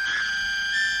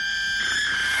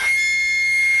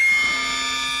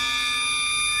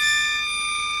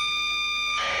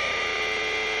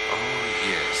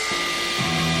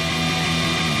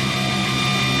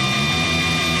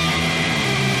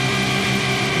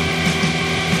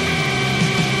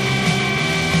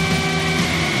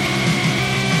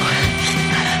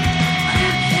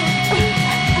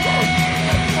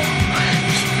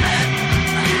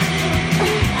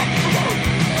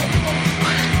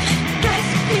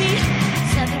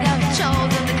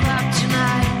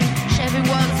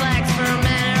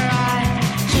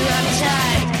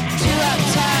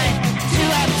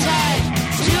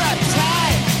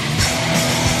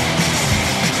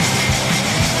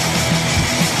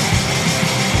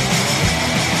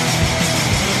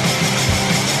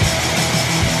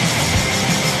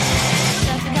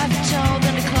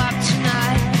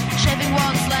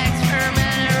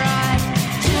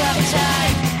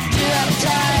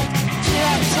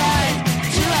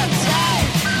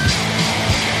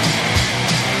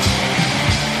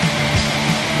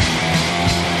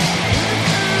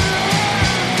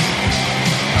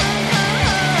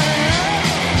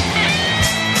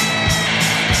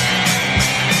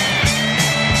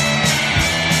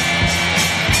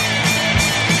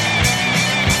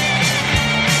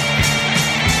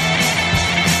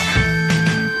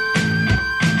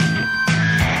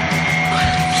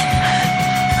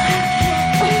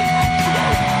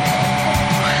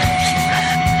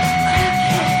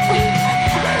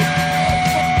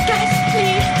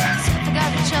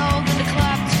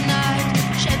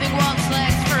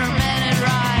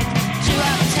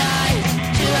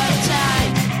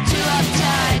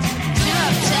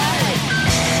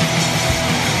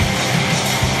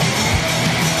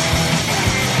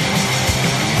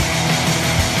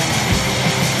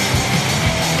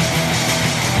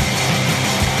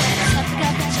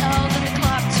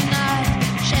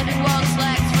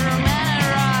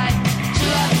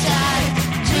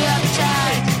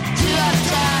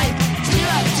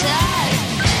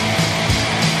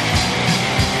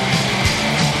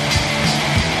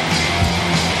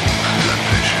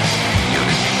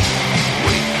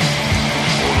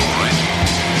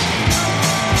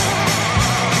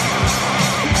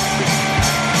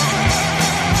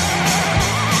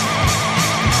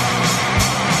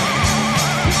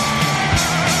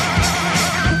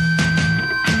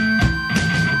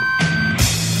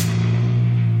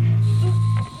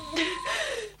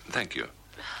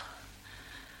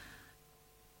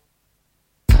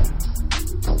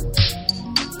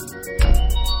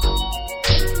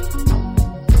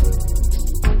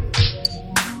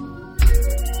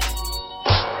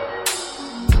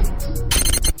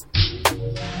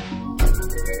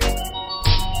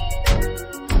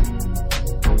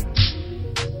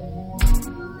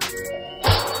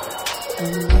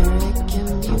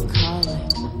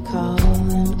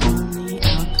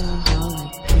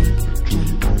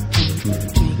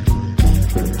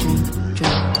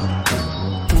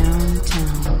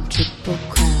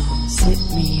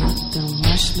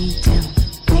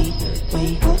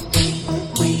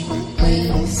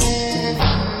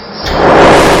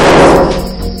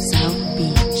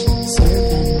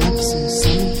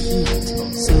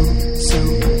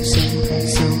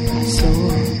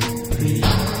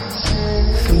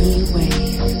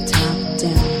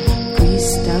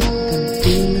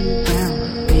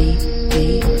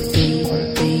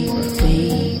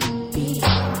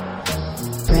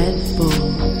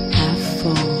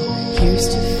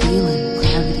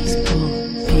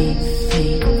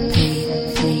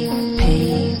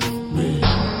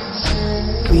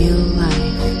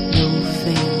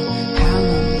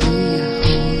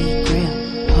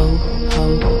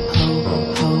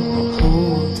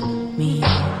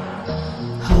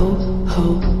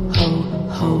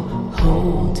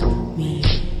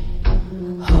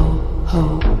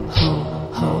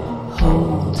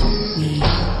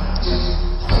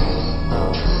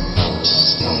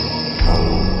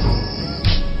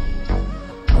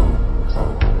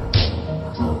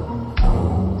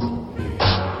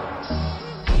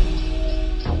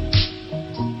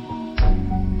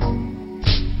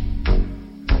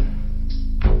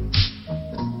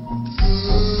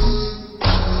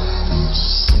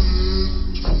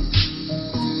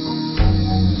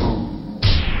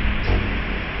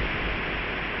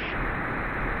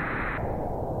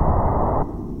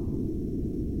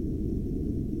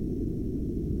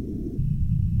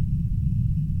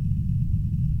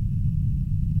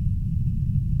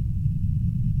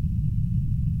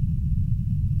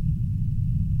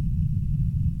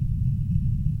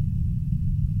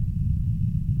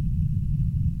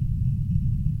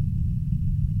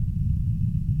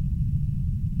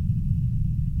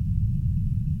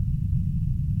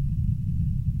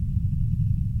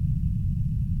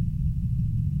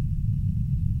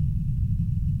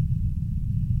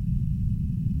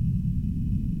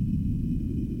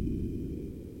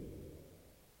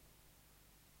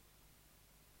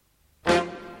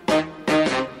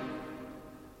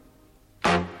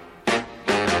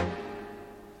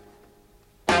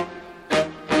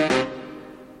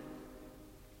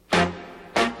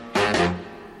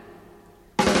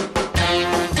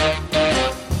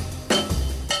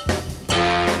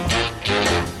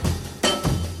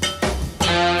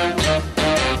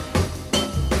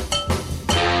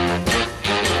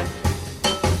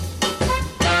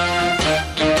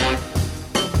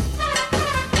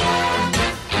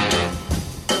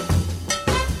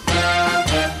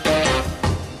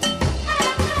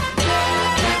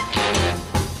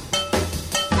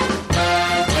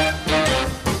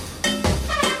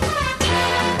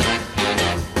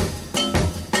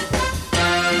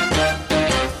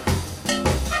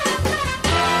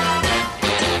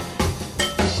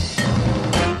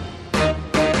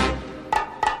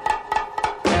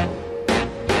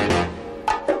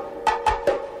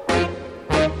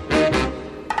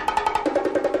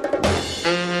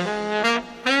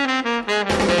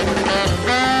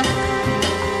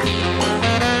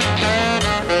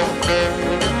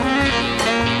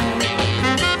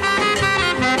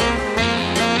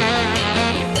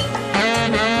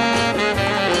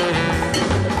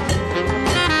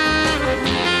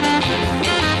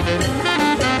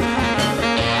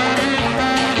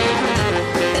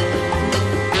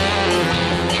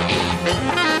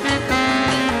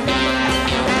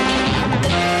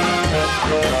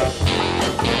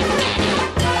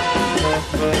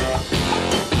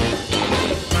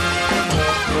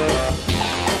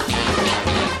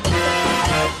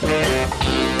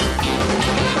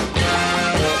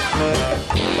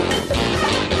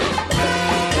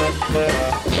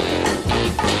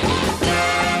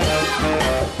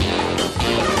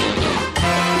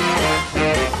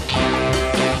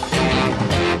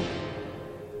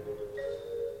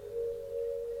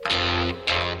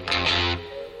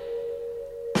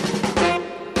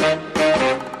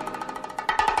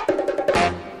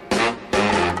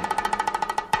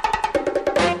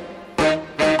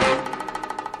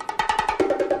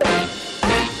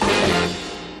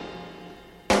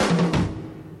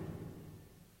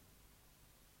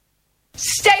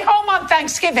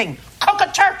 Thanksgiving. Cook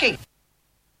a turkey.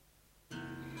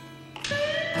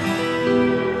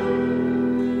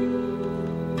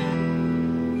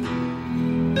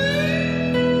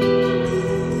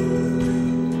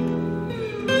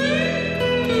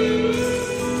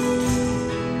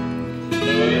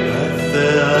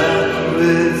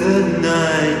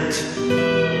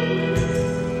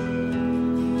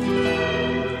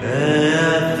 And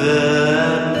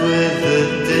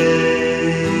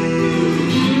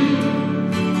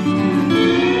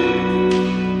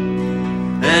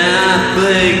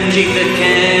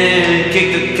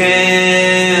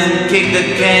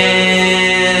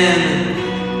can.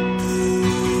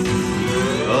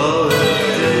 Oh,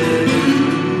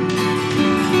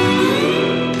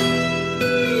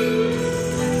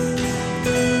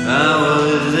 I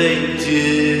was 8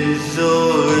 years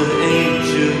old, an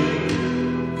angel,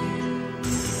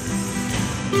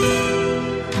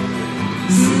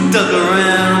 stuck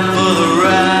around for the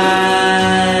ride.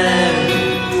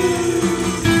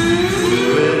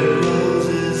 Red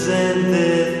roses and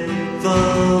their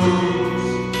thorns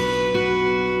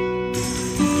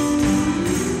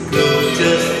go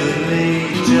just for me,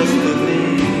 just for me,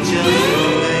 just for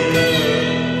me.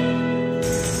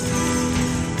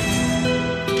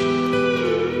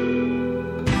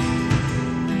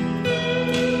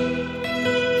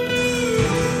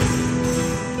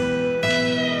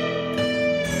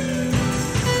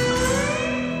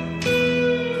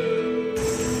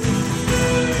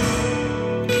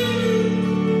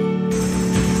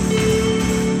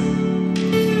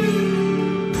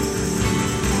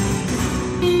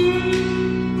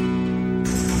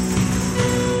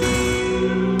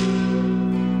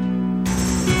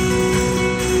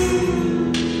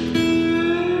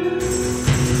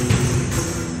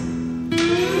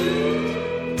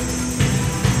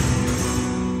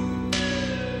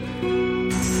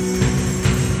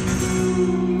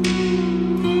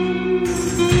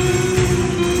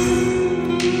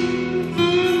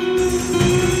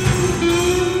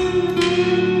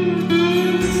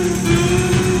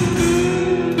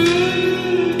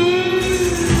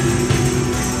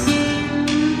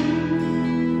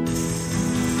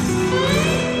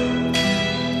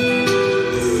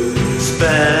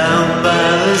 Bound by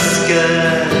the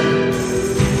sky,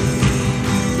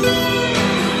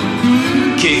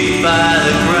 kicked by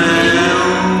the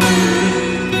ground.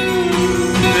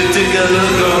 Took a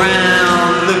look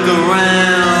around, look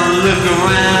around, look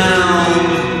around.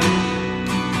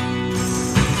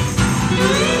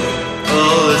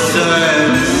 Oh, the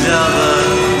surface of a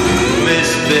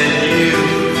misfit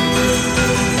youth,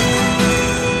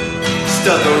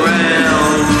 stuck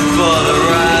around for the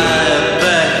ride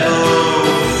back home.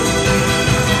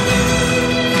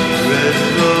 Red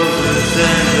roses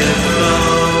and their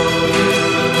thorns,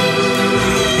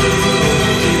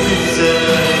 deep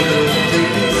inside,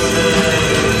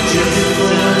 just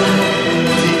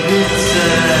deep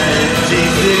inside,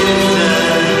 deep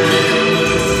inside,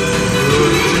 oh,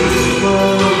 just for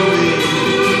me.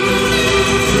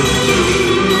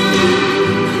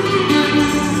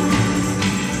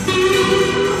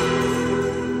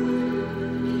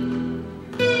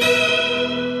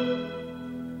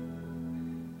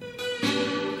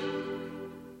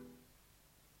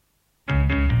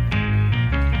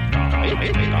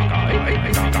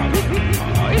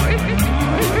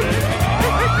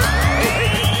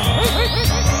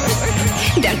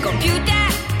 Der Computer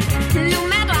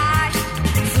Nummer 3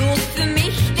 sucht für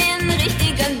mich den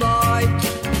richtigen Boy.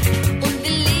 Und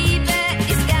die Liebe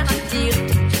ist garantiert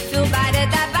für beide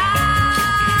dabei.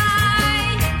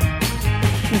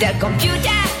 Der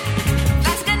Computer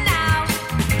weiß genau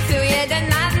für jeden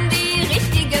Mann die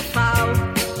richtige Frau.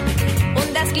 Und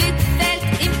das Glück fällt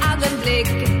im Augenblick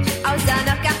aus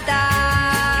seiner Kartei.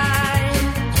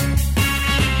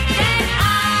 Denn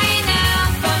einer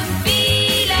von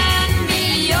vielen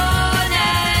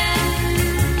Millionen,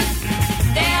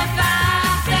 der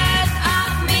wartet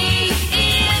auf mich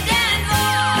irgendwo.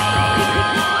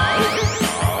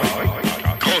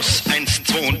 Groß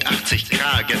 1,82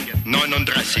 Kragen,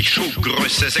 39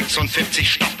 Schuhgröße,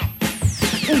 46 Stopp.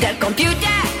 Der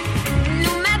Computer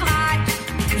Nummer 3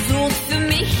 sucht für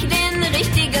mich den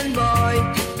richtigen Boy.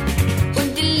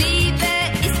 Und die Liebe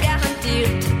ist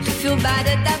garantiert für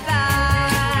beide dabei.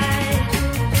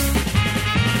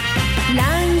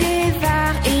 Lange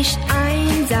war ich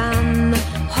einsam,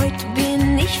 heute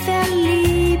bin ich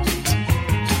verliebt.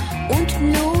 Und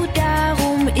nur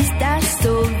darum ist das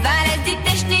so, weil es die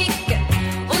Technik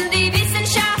und die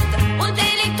Wissenschaft und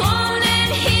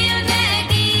Elektronenhirne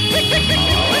gibt.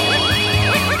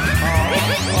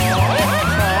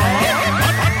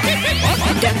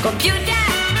 Der Computer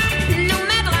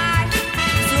Nummer 3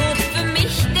 sucht für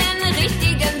mich den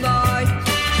richtigen Boy.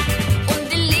 Und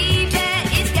die Liebe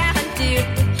ist garantiert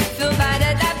für beide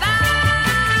dabei.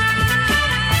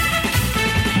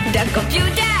 Der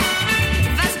Computer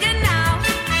weiß genau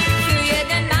für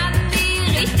jeden Mann die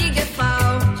richtige Frau.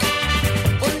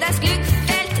 Und das Glück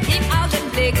fällt im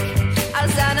Augenblick aus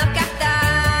seiner Kartei.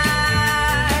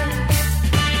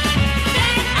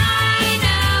 Denn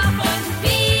einer von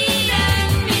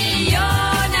vielen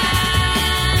Millionen,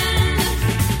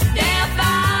 der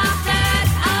wartet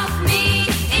auf mich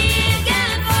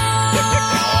irgendwo.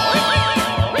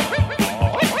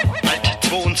 Alt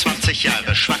 60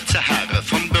 Jahre, schwarze Haare,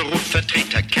 vom Beruf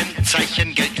Vertreter,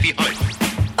 Kennzeichen Geld wie Heu.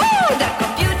 Oh, der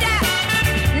Computer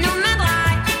Nummer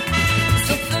 3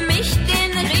 sucht für mich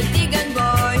den richtigen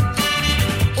Boy.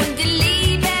 Und die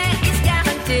Liebe ist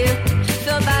garantiert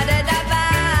für beide dabei.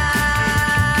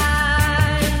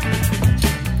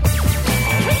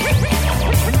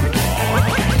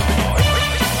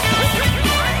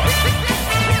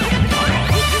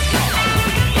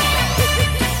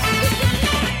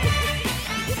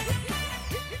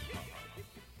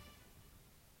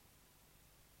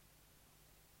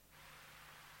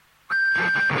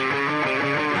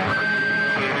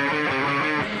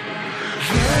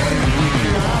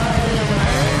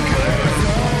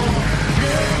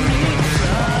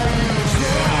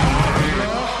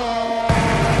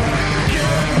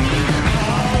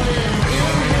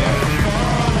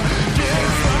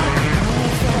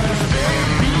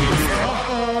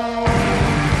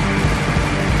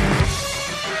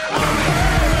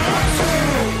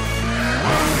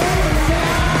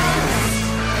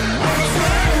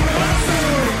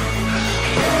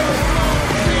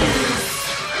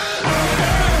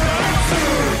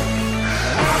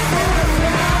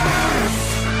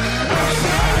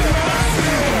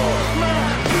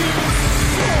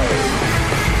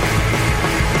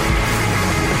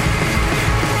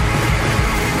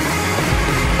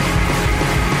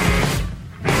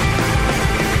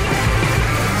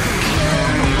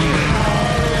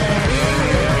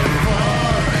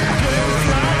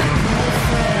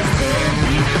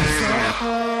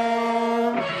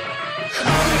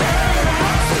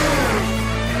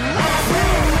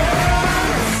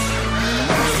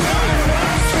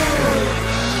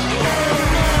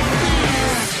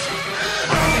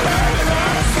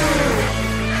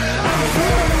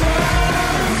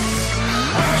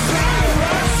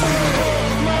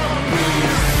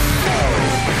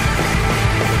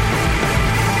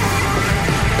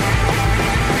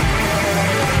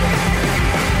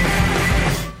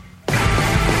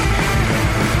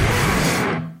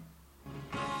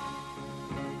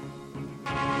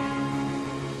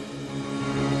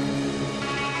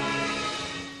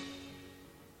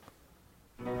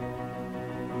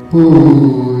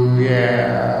 Ooh,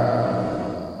 yeah.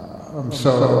 I'm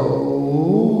so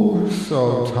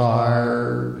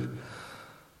tired.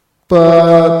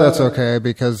 But that's okay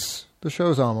because the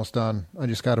show's almost done. I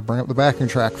just got to bring up the backing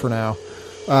track for now.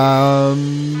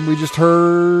 We just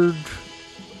heard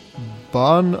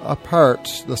Bon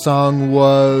Apart. The song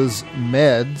was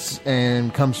Meds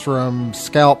and comes from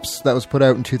Scalps. That was put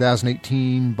out in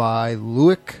 2018 by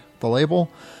Luick, the label.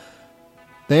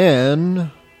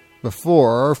 Then,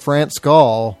 before, France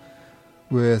Gall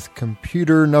with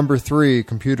Computer Number 3,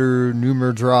 Computer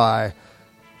Nummer Dry,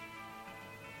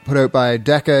 put out by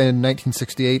Decca in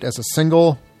 1968 as a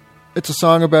single. It's a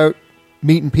song about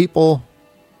meeting people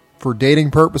for dating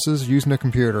purposes using a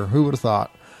computer. Who would have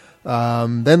thought?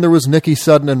 Then there was Nikki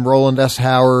Sudden and Roland S.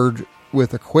 Howard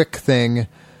with A Quick Thing.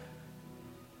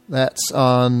 That's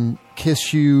on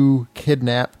Kiss You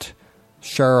Kidnapped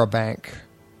Charabanc,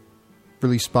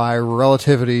 released by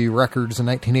Relativity Records in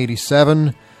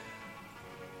 1987.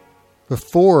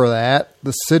 Before that,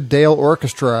 the Sid Dale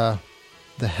Orchestra,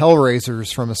 The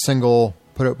Hellraisers, from a single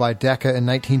put out by Decca in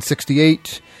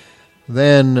 1968.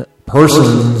 Then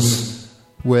Persons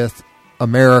with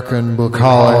American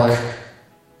Bucolic.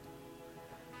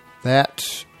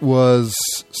 That was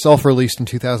self-released in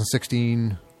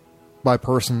 2016 by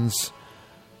Persons.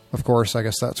 Of course, I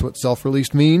guess that's what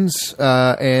self-released means.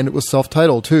 And it was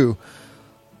self-titled, too.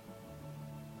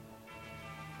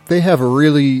 They have a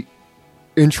really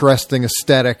interesting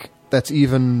aesthetic that's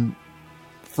even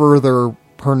further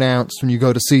pronounced when you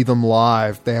go to see them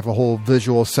live. They have a whole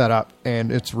visual setup,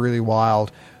 and it's really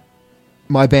wild.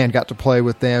 My band got to play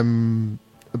with them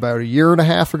about a year and a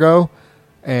half ago,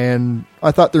 and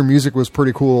I thought their music was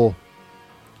pretty cool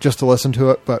just to listen to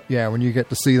it. But yeah, when you get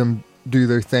to see them do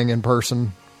their thing in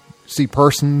person, see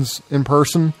Persons in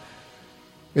person,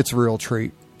 it's a real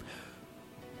treat.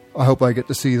 I hope I get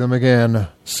to see them again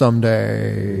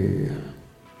someday.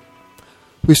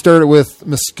 We started with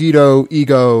Mosquito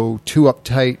Ego, Too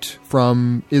Uptight,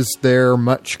 from Is There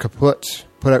Much Kaput,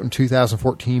 put out in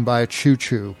 2014 by Choo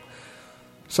Choo.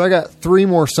 So I got 3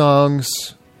 more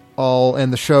songs I'll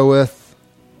end the show with.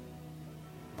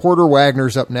 Porter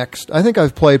Wagner's up next. I think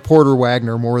I've played Porter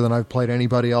Wagner more than I've played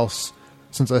anybody else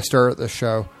since I started this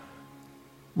show,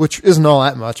 which isn't all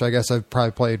that much. I guess I've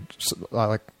probably played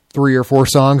like 3 or 4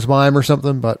 songs by him or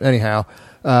something, but anyhow.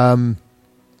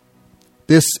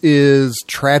 This is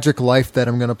Tragic Life that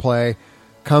I'm going to play.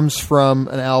 Comes from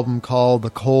an album called The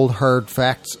Cold Hard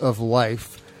Facts of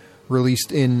Life,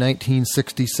 released in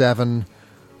 1967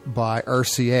 by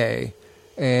RCA,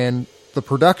 and the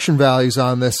production values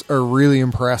on this are really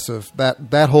impressive.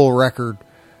 That whole record,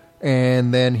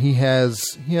 and then he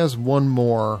has one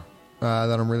more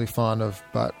that I'm really fond of,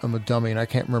 but I'm a dummy and I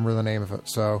can't remember the name of it.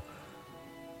 So,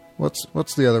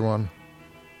 what's the other one?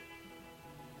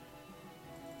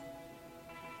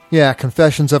 Yeah,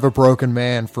 Confessions of a Broken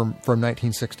Man from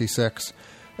 1966.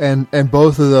 And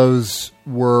both of those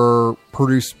were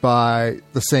produced by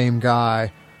the same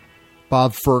guy,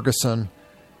 Bob Ferguson.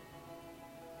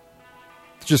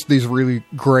 Just these really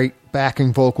great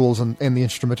backing vocals, and the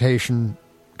instrumentation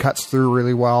cuts through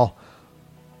really well.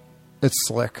 It's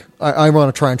slick. I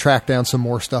want to try and track down some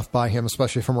more stuff by him,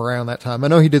 especially from around that time. I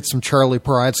know he did some Charlie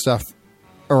Pride stuff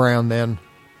around then.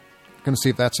 Gonna see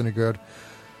if that's any good.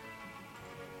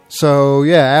 So,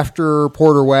 yeah, after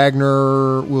Porter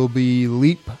Wagoner will be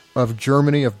Leap of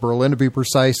Germany, of Berlin to be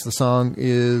precise. The song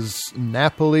is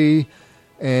Napoli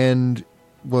and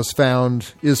is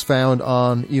found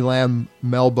on Elam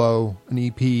Melbo, an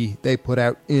EP they put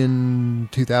out in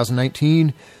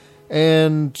 2019.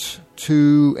 And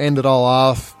to end it all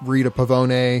off, Rita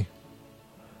Pavone,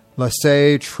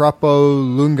 Laissez Troppo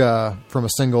Lunga, from a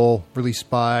single released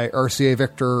by RCA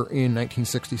Victor in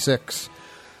 1966.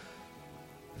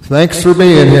 Thanks for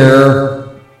being here.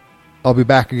 I'll be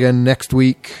back again next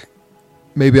week.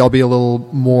 Maybe I'll be a little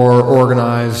more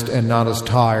organized and not as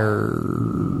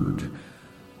tired.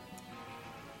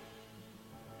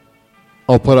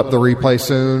 I'll put up the replay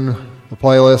soon, the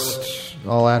playlist,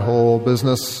 all that whole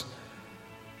business.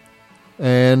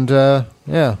 And,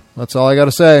 yeah, that's all I got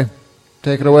to say.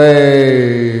 Take it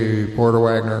away, Porter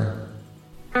Wagoner.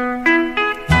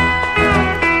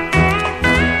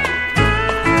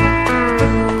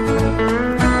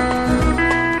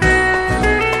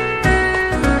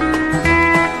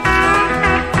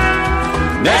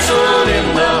 Nestled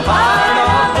in the heart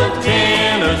of the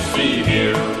Tennessee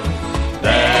hills,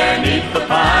 there 'neath the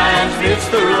pines, it's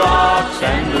the rocks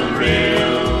and the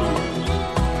rills.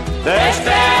 There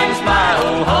stands my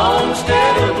old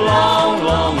homestead of long,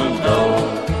 long ago.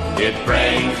 It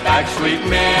brings back sweet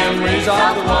memories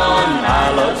of the one I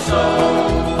love so.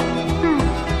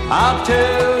 I'll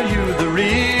tell you the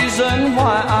reason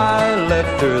why I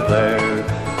left her there,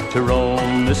 to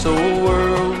roam this old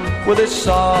world with its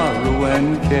sorrow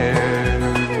and care.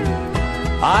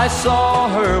 I saw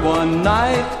her one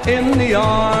night in the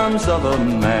arms of a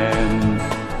man,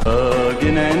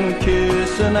 hugging and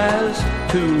kissing as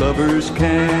two lovers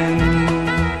can.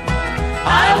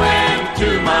 I went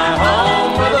to my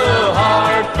home with a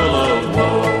heart full of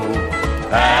woe,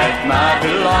 packed my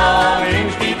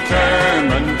belongings,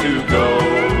 determined to go.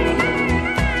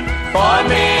 For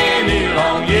many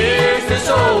long years this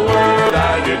old world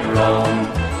I did roam,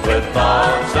 with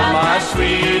thoughts of my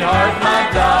sweetheart, my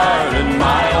darling,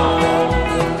 my own.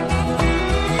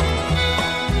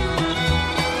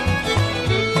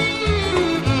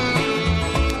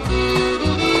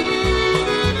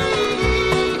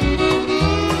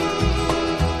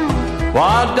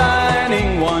 While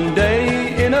dining one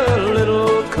day in a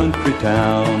little country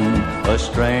town, a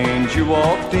stranger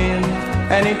walked in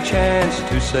and he chanced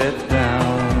to sit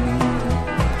down.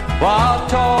 While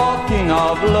talking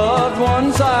of loved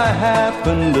ones, I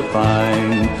happened to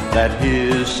find that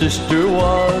his sister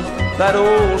was that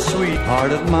old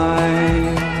sweetheart of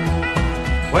mine.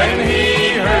 When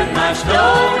he heard my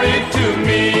story to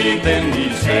me, then he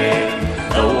said,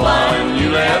 the one you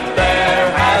left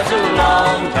there has a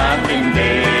long time been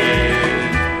dead.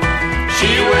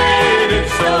 She waited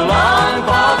so long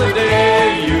for the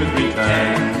day you'd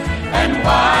return, and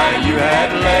why you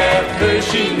had left her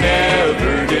she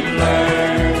never did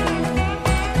learn.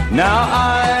 Now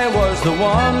I was the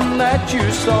one that you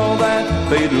saw that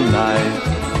fatal night,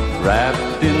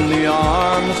 wrapped in the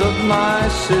arms of my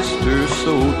sister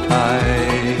so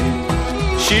tight.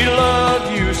 She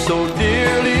loved you so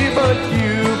dearly, but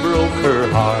you broke her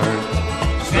heart.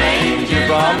 Stranger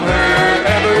from her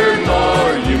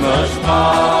evermore you must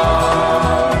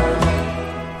part.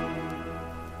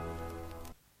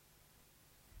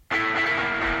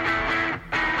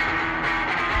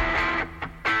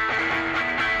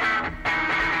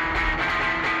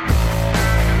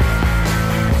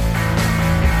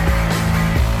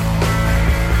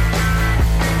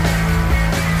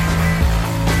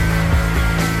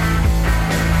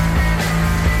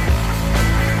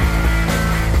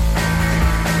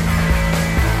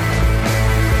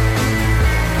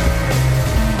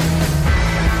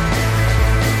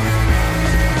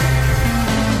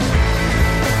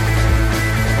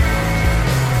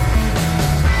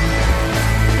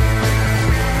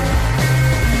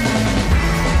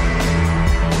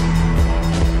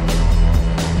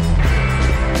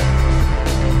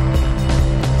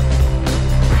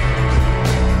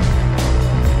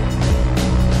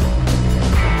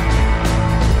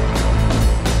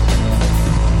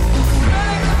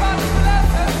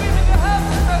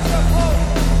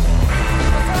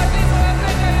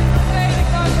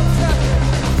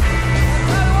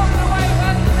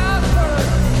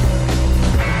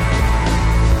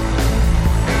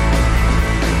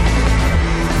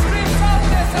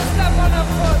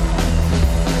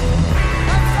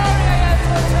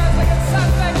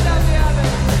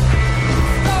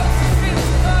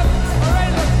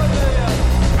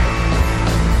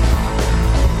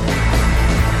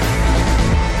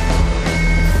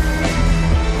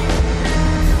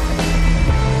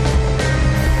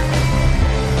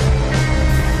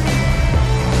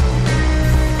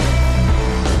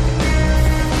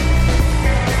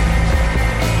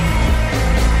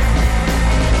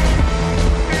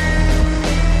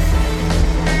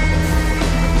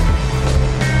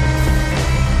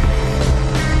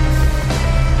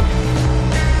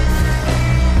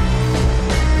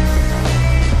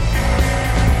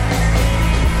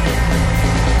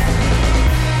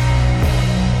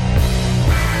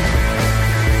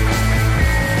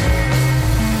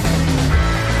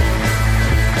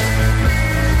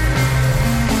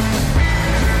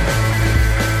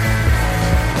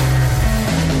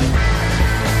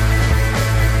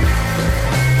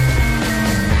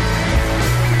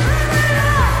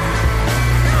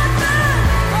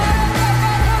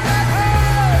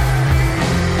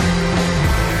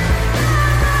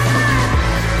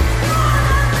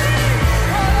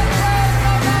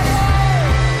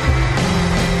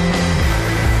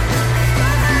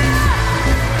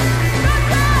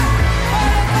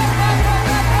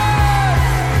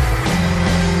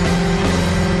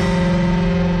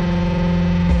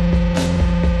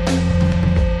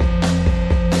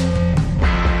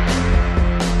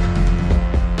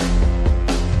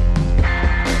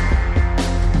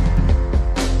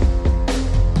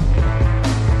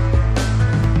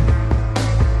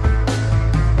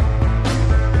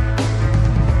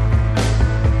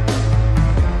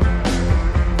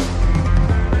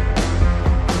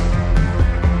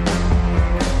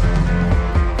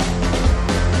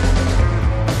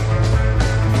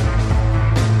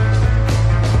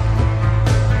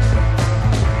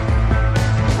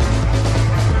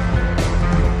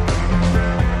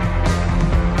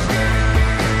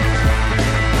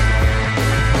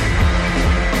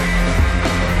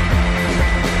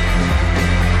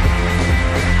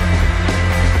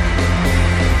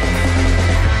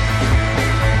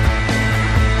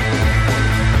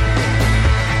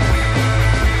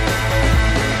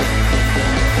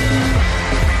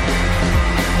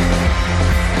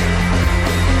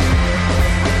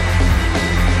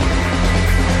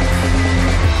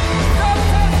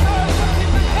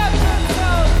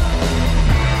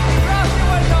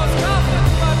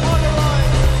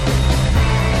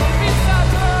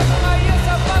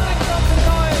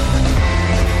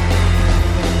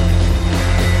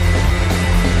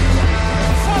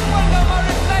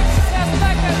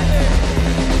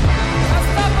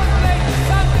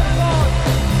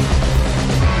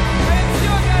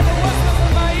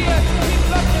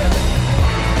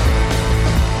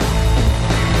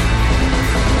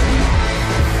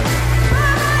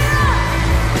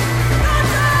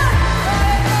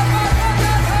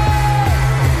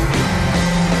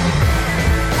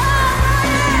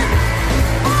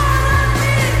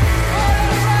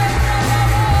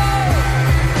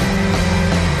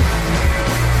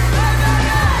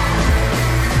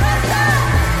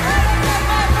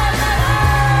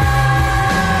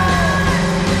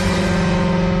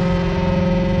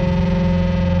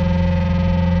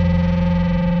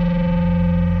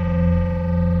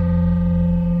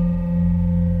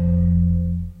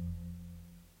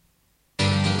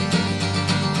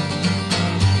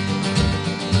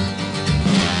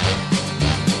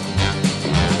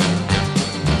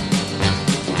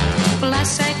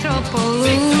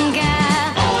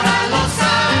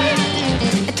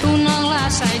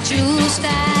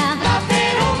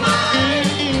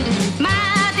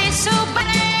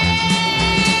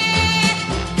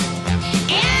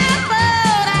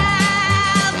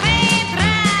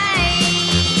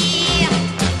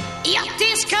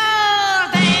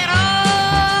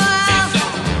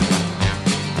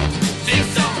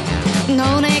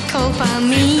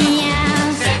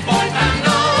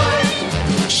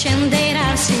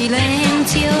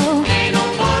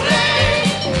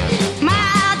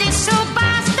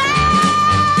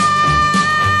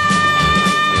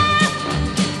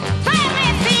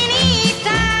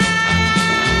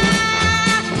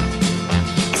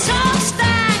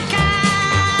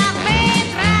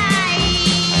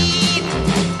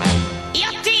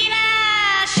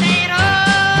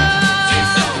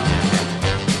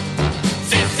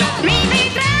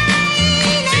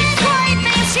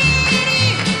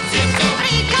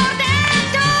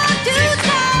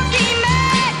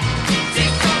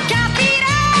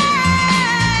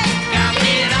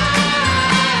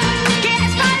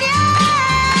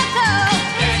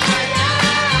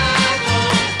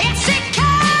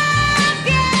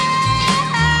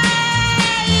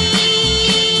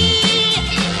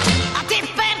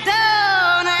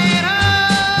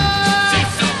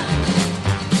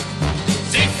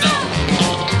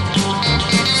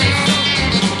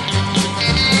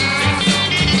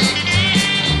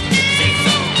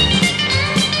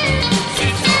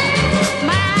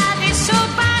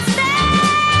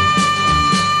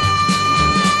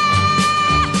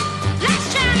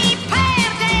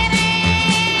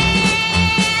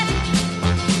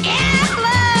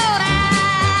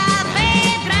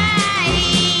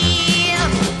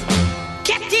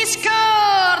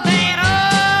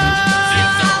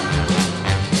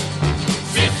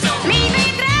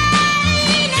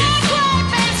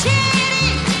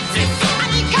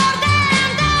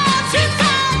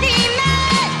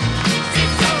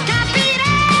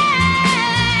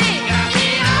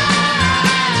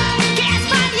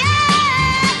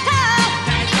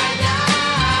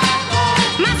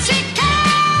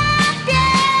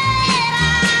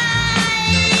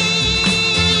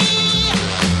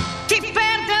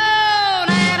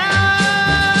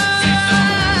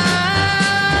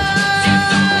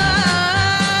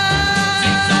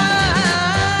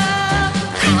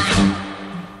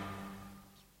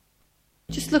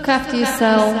 look after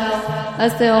yourself,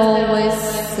 as they always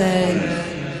say,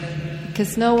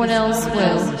 because no one else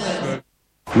will.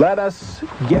 Let us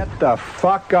get the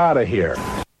fuck out of here.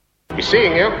 You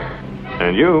seeing you?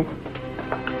 And you?